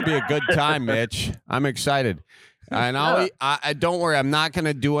 This will be a good time, Mitch. I'm excited. And I don't worry, I'm not going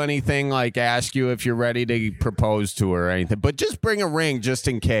to do anything like ask you if you're ready to propose to her or anything, but just bring a ring just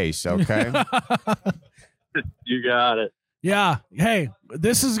in case, okay? You got it. Yeah. Hey,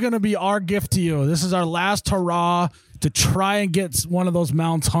 this is going to be our gift to you. This is our last hurrah to try and get one of those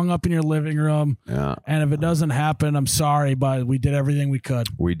mounts hung up in your living room. Yeah. And if it doesn't happen, I'm sorry, but we did everything we could.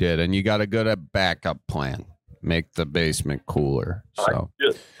 We did, and you got a good backup plan. Make the basement cooler. So.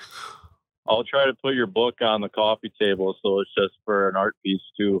 I'll try to put your book on the coffee table so it's just for an art piece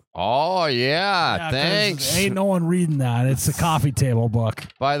too. Oh, yeah thanks. Ain't no one reading that. It's the coffee table book.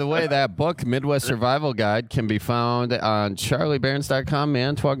 By the way, that book, Midwest Survival Guide, can be found on charliebarons.com,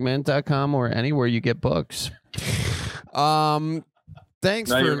 mantwugmint.com, or anywhere you get books. Thanks not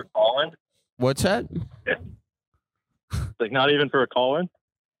for even calling. What's that? Like not even for a call-in?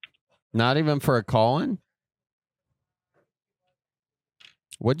 Not even for a call-in?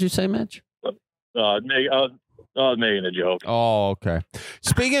 What'd you say, Mitch? I was making a joke. Oh, okay.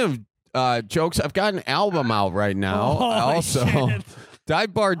 Speaking of jokes, I've got an album out right now. Holy Also, shit.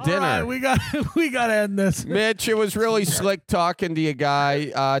 Dive Bar All Dinner. right, we got to end this. Mitch, it was really slick talking to you,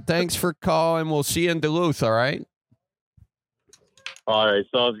 guy. Thanks for calling. We'll see you in Duluth, all right? All right,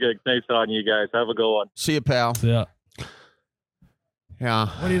 sounds good. Thanks on you guys. Have a good one. See you, pal. Yeah. Yeah.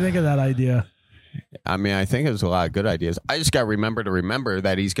 What do you think of that idea? I mean, I think it was a lot of good ideas. I just got to remember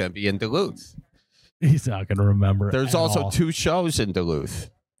that he's going to be in Duluth. He's not going to remember it. There's at also all. 2 shows in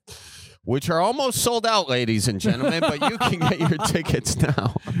Duluth, which are almost sold out, ladies and gentlemen, but you can get your tickets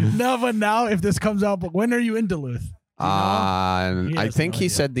now. No, but now if this comes out, but when are you in Duluth? He I has think no he idea.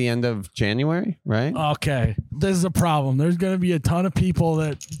 said the end of January, right? Okay, this is a problem. There's going to be a ton of people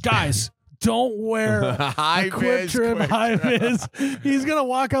that, guys, don't wear High a Quick vis, Trip Quick high Trip. vis. He's going to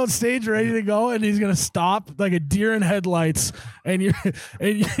walk out stage ready to go, and he's going to stop like a deer in headlights, and you're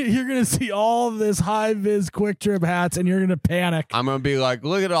going to see all of this high vis Quick Trip hats, and you're going to panic. I'm going to be like,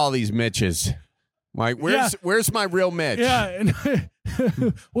 look at all these Mitches. Like, where's my real Mitch? Yeah. And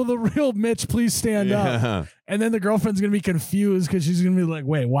well, the real Mitch, please stand up. Yeah. And then the girlfriend's going to be confused because she's going to be like,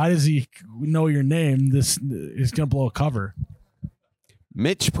 wait, why does he know your name? This is going to blow a cover.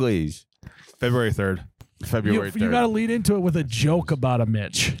 Mitch, please. February 3rd. February 3rd. You got to lead into it with a joke about a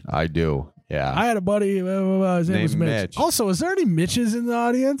Mitch. I do. Yeah. I had a buddy, his name was Named Mitch. Mitch. Also, is there any Mitches in the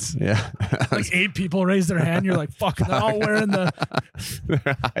audience? yeah. Like 8 people raise their hand. You're like, fuck, they're all wearing the.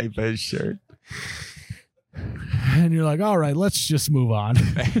 high vis shirt. And you're like, all right, let's just move on.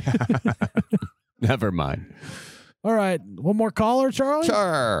 Never mind. All right. One more caller, Charlie?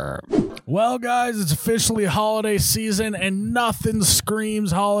 Sure. Well, guys, it's officially holiday season, and nothing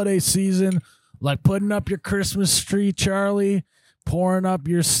screams holiday season like putting up your Christmas tree, Charlie, pouring up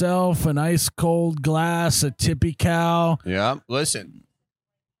yourself an ice cold glass of Tippy Cow. Yeah. Listen.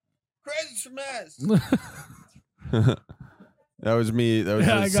 Christmas. That was me. That was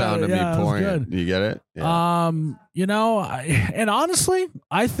Yeah, the I got sound it. of Yeah, me that was pouring good. it. You get it? Yeah. You know, and honestly,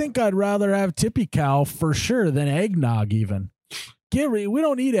 I think I'd rather have Tippy Cow for sure than eggnog even. We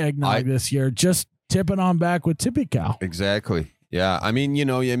don't need eggnog this year. Just tipping on back with Tippy Cow. Exactly. Yeah. I mean,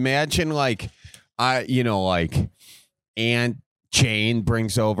 you imagine like Aunt Jane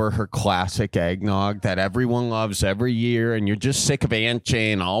brings over her classic eggnog that everyone loves every year, and you're just sick of Aunt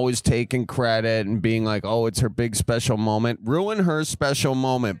Jane always taking credit and being like, oh, it's her big special moment. Ruin her special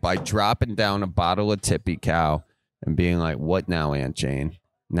moment by dropping down a bottle of Tippy Cow and being like, what now, Aunt Jane?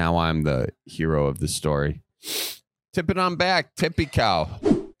 Now I'm the hero of the story. Tip it on back, Tippy Cow.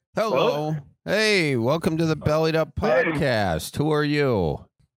 Hello. Hey, welcome to the Bellied Up Podcast. Who are you?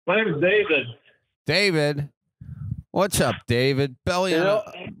 My name is David. David. What's up, David? Belly up.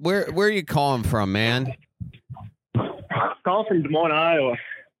 Where are you calling from, man? Calling from Des Moines, Iowa.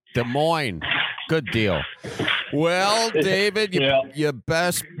 Des Moines. Good deal. Well, David, you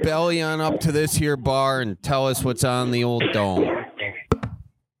best belly on up to this here bar and tell us what's on the old dome.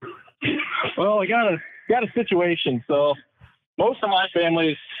 Well, I got a situation. So most of my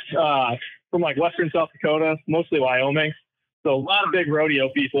family's from like western South Dakota, mostly Wyoming. So a lot of big rodeo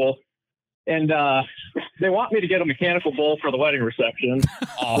people. And they want me to get a mechanical bull for the wedding reception,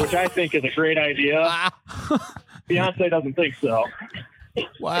 which I think is a great idea. Beyonce doesn't think so.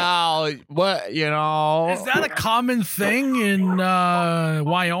 Wow. What, Is that a common thing in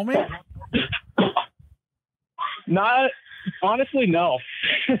Wyoming? Honestly, no.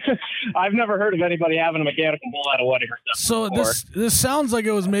 I've never heard of anybody having a mechanical bull at a wedding reception. So before. this sounds like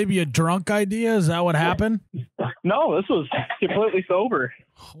it was maybe a drunk idea. Is that what happened? No, this was completely sober.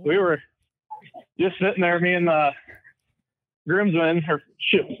 We were just sitting there, me and the groomsmen, or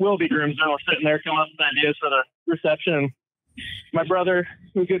will be groomsmen, were sitting there coming up with ideas for the reception. And my brother,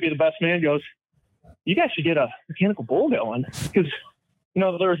 who could be the best man, goes, you guys should get a mechanical bull going. Because,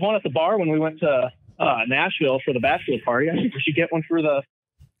 there was one at the bar when we went to Nashville for the bachelor party. I think we should get one for the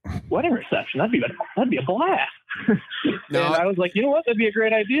wedding reception. That'd be a blast. No. And I was like, you know what? That'd be a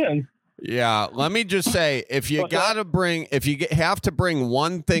great idea. And Yeah, let me just say, if you have to bring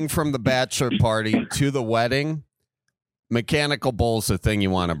one thing from the bachelor party to the wedding, mechanical bull's the thing you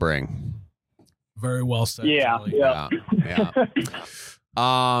want to bring. Very well said. yeah, Charlie. yeah. Yeah.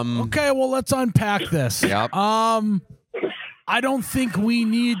 Okay, well, let's unpack this. Yep. I don't think we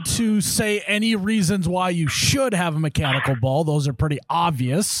need to say any reasons why you should have a mechanical bull. Those are pretty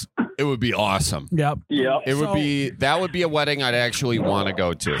obvious. It would be awesome. Yep. Yeah. That would be a wedding I'd actually want to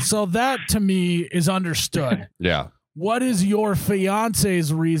go to. So that to me is understood. Yeah. What is your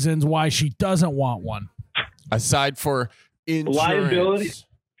fiance's reasons why she doesn't want one? Aside for insurance. Liability.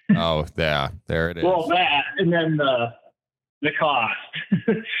 Oh, yeah. There it is. Well, that, and then the cost.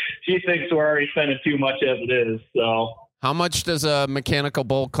 She thinks we're already spending too much as it is. So How much does a mechanical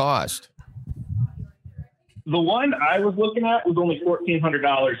bull cost? the one I was looking at was only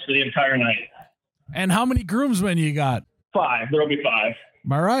 $1,400 for the entire night. And how many groomsmen you got? 5. There'll be 5.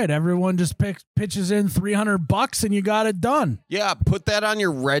 All right, everyone just pitches in $300 and you got it done. Yeah, put that on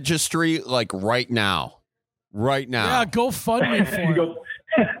your registry like right now. Right now. Yeah, go fund me for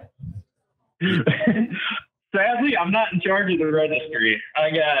it. Sadly, I'm not in charge of the registry.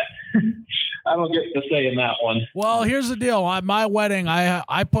 I don't get to say in that one. Well, here's the deal. At my wedding, I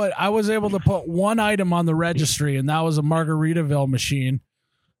was able to put one item on the registry, and that was a Margaritaville machine,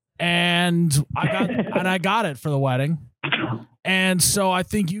 and I got it for the wedding. And so I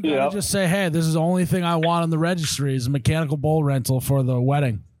think you gotta just say, hey, this is the only thing I want on the registry is a mechanical bull rental for the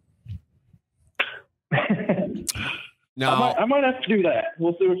wedding. Now, I might have to do that.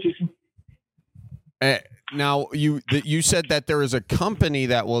 We'll see what you. Now you said that there is a company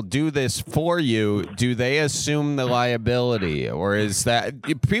that will do this for you. Do they assume the liability, or is that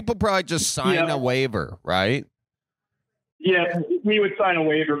people probably just sign a waiver, right? Yeah, we would sign a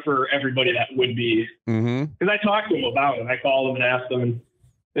waiver for everybody that would be. Because I talked to them about it. I called them and asked them, and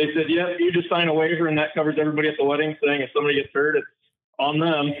they said, "Yeah, you just sign a waiver, and that covers everybody at the wedding. Saying if somebody gets hurt, it's on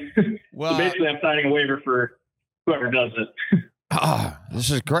them." Well, so basically, I'm signing a waiver for whoever does it.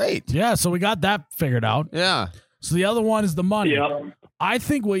 This is great. Yeah, so we got that figured out. Yeah. So the other one is the money. Yeah. I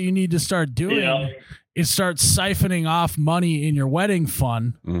think what you need to start doing is start siphoning off money in your wedding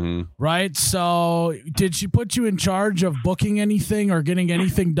fund, right? So did she put you in charge of booking anything or getting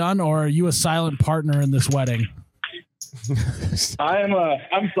anything done, or are you a silent partner in this wedding? I'm a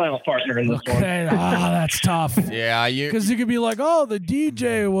silent partner in this one. Okay, that's tough. Yeah, because you could be like, oh, the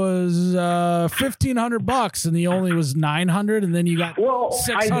DJ was $1,500 and the only was $900, and then you got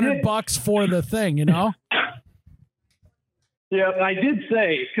 $600 for the thing, you know? Yeah, I did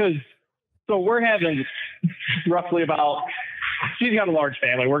say so we're having roughly about. She's got a large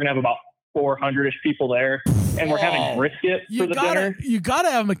family. We're gonna have about 400-ish people there, and we're having brisket for the dinner. You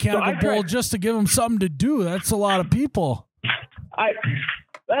gotta have a mechanical bull just to give them something to do. That's a lot of people.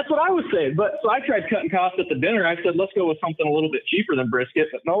 That's what I was saying. But so I tried cutting costs at the dinner. I said, let's go with something a little bit cheaper than brisket.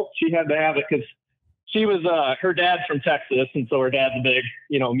 But nope, she had to have it because she was her dad's from Texas, and so her dad's a big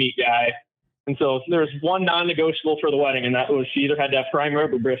meat guy. And so there's one non-negotiable for the wedding, and that was she either had to have prime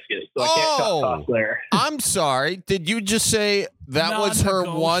rib or brisket. So I can't cut costs there. I'm sorry. Did you just say that was her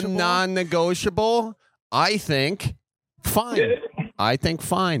one non-negotiable? I think fine. I think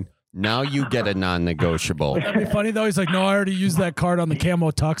fine. Now you get a non-negotiable. That'd be funny though. He's like, no, I already used that card on the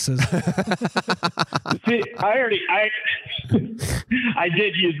camo tuxes. See, I already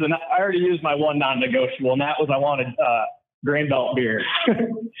used my one non-negotiable, and that was I wanted Grain Belt beer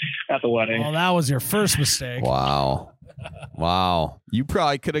at the wedding. Well, that was your first mistake. Wow. You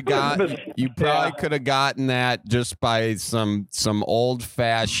probably could have gotten that just by some old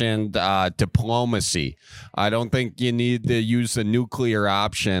fashioned diplomacy. I don't think you need to use the nuclear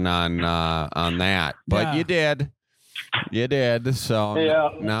option on that, but you did. So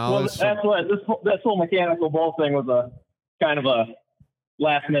now this whole mechanical bull thing was a kind of a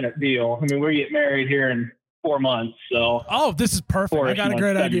last minute deal. I mean, we get married here in 4 months. So this is perfect. I got a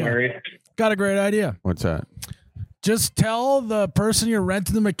great idea. What's that? Just tell the person you're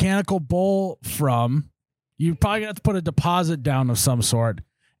renting the mechanical bull from, you probably have to put a deposit down of some sort,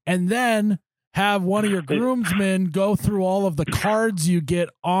 and then have one of your groomsmen go through all of the cards you get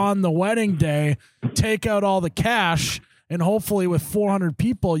on the wedding day, take out all the cash, and hopefully with 400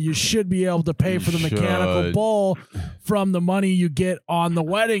 people, you should be able to pay for the mechanical bull from the money you get on the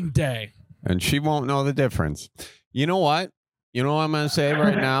wedding day. And she won't know the difference. You know what? You know what I'm going to say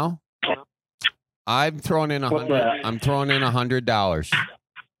right now? I'm throwing in $100. I'm throwing in $100.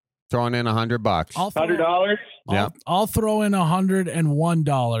 Throwing in $100. $100? Yeah. I'll throw in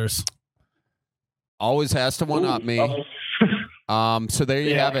 $101. Always has to one up me. So there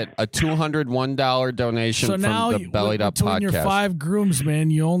you have it. A $201 donation from the Bellied Up Podcast. Between your 5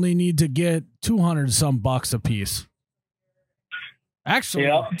 groomsmen, you only need to get 200 some bucks a piece. Actually,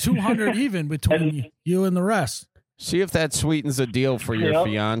 200 even between you and the rest. See if that sweetens the deal for your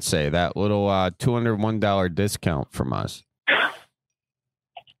fiance. That little $201 discount from us.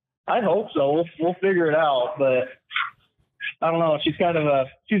 I hope so. We'll figure it out, but I don't know. She's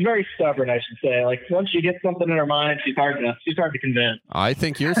she's very stubborn, I should say. Like once she gets something in her mind, she's hard to convince. I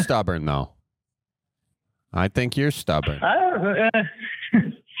think you're stubborn, though. I think you're stubborn.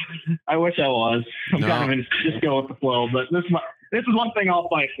 I wish I was. I'm kind of just go with the flow, but This is one thing I'll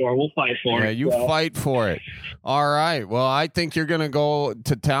fight for. We'll fight for Yeah, it. you so. fight for it. All right. Well, I think you're going to go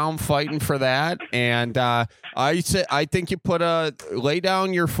to town fighting for that. And I think you lay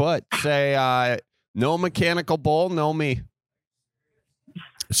down your foot. Say, no mechanical bull, no me.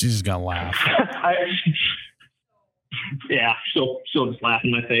 She's just gonna laugh. Yeah, she'll just laugh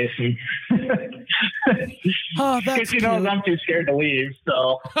in my face. Oh, Because that's she knows cute. I'm too scared to leave.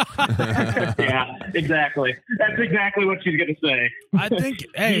 So, yeah, exactly. That's exactly what she's going to say. I think,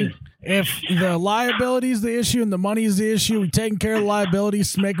 hey, if the liability is the issue and the money is the issue, we taking care of the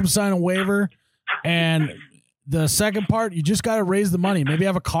liabilities to make them sign a waiver. And the second part, you just got to raise the money. Maybe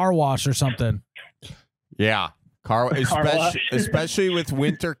have a car wash or something. Yeah. Especially with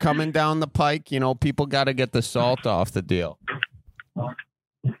winter coming down the pike, people got to get the salt off the deal.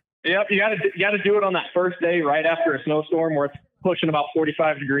 Yep, you got to do it on that first day right after a snowstorm where it's pushing about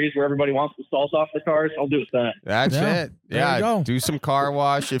 45 degrees, where everybody wants the salt off their cars. I'll do it then. That's Yeah, it. there Yeah, you go. do some car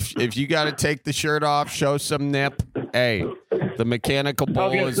wash. If you got to take the shirt off, show some nip. Hey, the mechanical I bull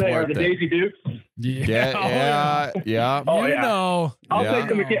was going to is say, are worth the it. Daisy Dukes? Yeah. Oh, You yeah. know. I'll Yeah. take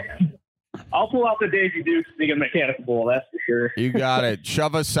the I'll pull out the Daisy Dukes to get a mechanical bull, that's for sure. You got it.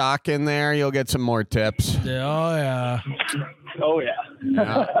 Shove a sock in there. You'll get some more tips. Yeah, oh, yeah. Oh, yeah.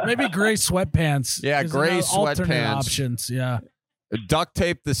 Yeah. Maybe gray sweatpants. Yeah, There's gray another alternate sweatpants. options. Yeah. Duct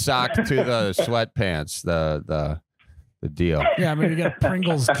tape the sock to the sweatpants. The deal. Yeah, maybe get a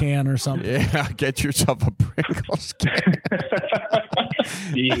Pringles can or something. Yeah, get yourself a Pringles can.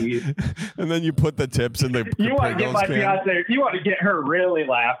 Jeez. And then you put the tips in the You want to get Pringles my can. fiance, you want to get her really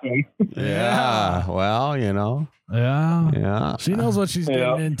laughing. Yeah. Well, Yeah. Yeah. She knows what she's Yeah.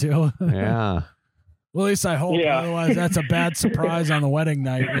 getting into. Yeah. Well, at least I hope. Yeah. Otherwise, that's a bad surprise on the wedding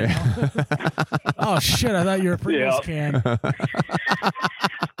night. You know? Oh, shit. I thought you were a Pringles can.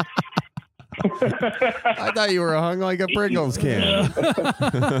 I thought you were hung like a Pringles can.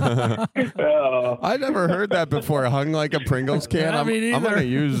 Oh. I never heard that before. Hung like a Pringles can. Yeah, I'm me neither. going to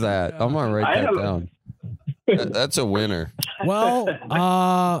use that. I'm going to write I that know. down. That's a winner.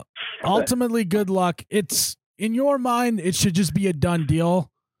 Well, ultimately, good luck. It's in your mind, it should just be a done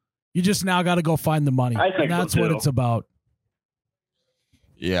deal. You just now got to go find the money. I think and that's so, what too. it's about.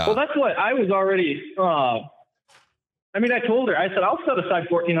 Yeah. Well, that's what I was already. I told her. I said I'll set aside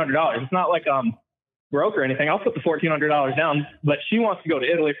 $1,400. It's not like I'm broke or anything. I'll put the $1,400 down. But she wants to go to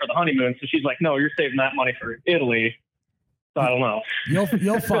Italy for the honeymoon, so she's like, "No, you're saving that money for Italy." So I don't know.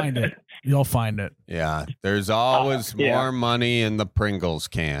 You'll find it. You'll find it. Yeah. There's always Yeah. more money in the Pringles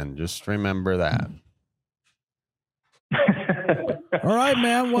can. Just remember that. All right,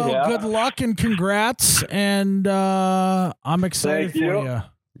 man. Well, Yeah. good luck and congrats. And I'm excited Thank for you. you.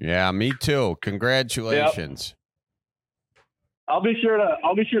 Yeah, me too. Congratulations. I'll be sure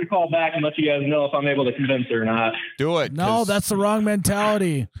to call back and let you guys know if I'm able to convince her or not. Do it. No, 'cause- that's the wrong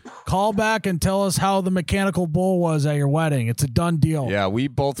mentality. Call back and tell us how the mechanical bull was at your wedding. It's a done deal. Yeah, we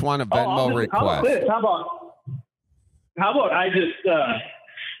both want a How Venmo about request. this? How about I just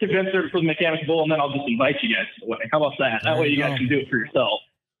convince her for the mechanical bull, and then I'll just invite you guys to the wedding. How about that? That There way you you guys go. can do it for yourself.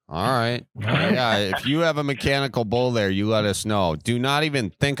 All right. Yeah, if you have a mechanical bull there, you let us know. Do not even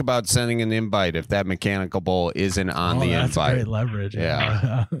think about sending an invite if that mechanical bull isn't on the that's invite. great leverage.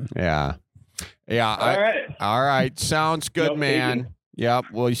 Yeah. Yeah. Yeah. All right. All right. Sounds good, Nope, man. Yep.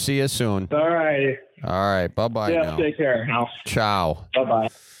 We'll see you soon. All right. All right. Bye-bye Yeah. now. Take care. Now. Ciao. Bye bye.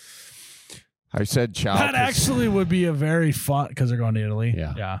 I said ciao. That 'cause- actually would be a very fun because they're going to Italy.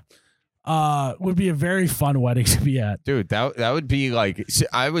 Yeah. Yeah. Would be a very fun wedding to be at. Dude, that would be like,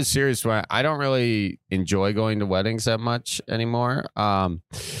 I was serious. I don't really enjoy going to weddings that much anymore.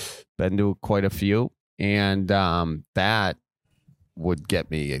 Been to quite a few, and that would get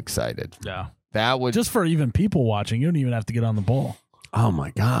me excited. Yeah. That would Just for even people watching, you don't even have to get on the bull. Oh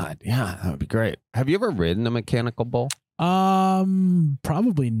my god, yeah, that would be great. Have you ever ridden a mechanical bull?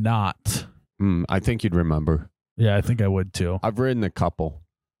 Probably not. I think you'd remember. Yeah, I think I would too. I've ridden a couple.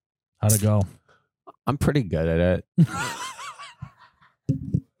 How'd it go? I'm pretty good at it.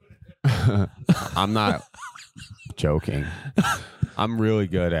 I'm not joking. I'm really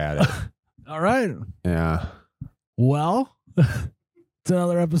good at it. All right. Yeah. Well, it's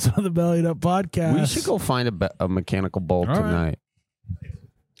another episode of the Bellied Up Podcast. We should go find a mechanical bull All right. tonight.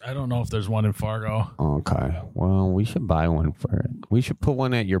 I don't know if there's one in Fargo. Okay. Well, we should buy one for it. We should put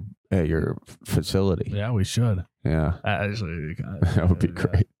one at your facility. Yeah, we should. Yeah. Actually, That would be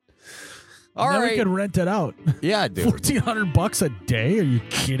great. All then right. we could rent it out. Yeah, dude. $1,400 a day? Are you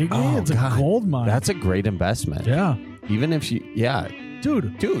kidding me? Oh, It's God. a gold mine. That's a great investment. yeah, Even if you, yeah.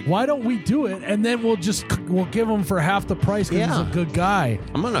 dude. Why don't we do it and then we'll give him for half the price because Yeah. he's a good guy.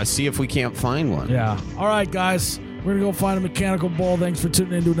 I'm going to see if we can't find one. Yeah. All right, guys. We're going to go find a mechanical bull. Thanks for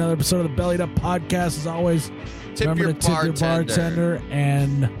tuning in to another episode of the Bellied Up Podcast. As always, remember to tip your bartender,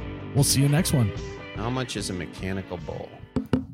 and we'll see you next one. How much is a mechanical bull?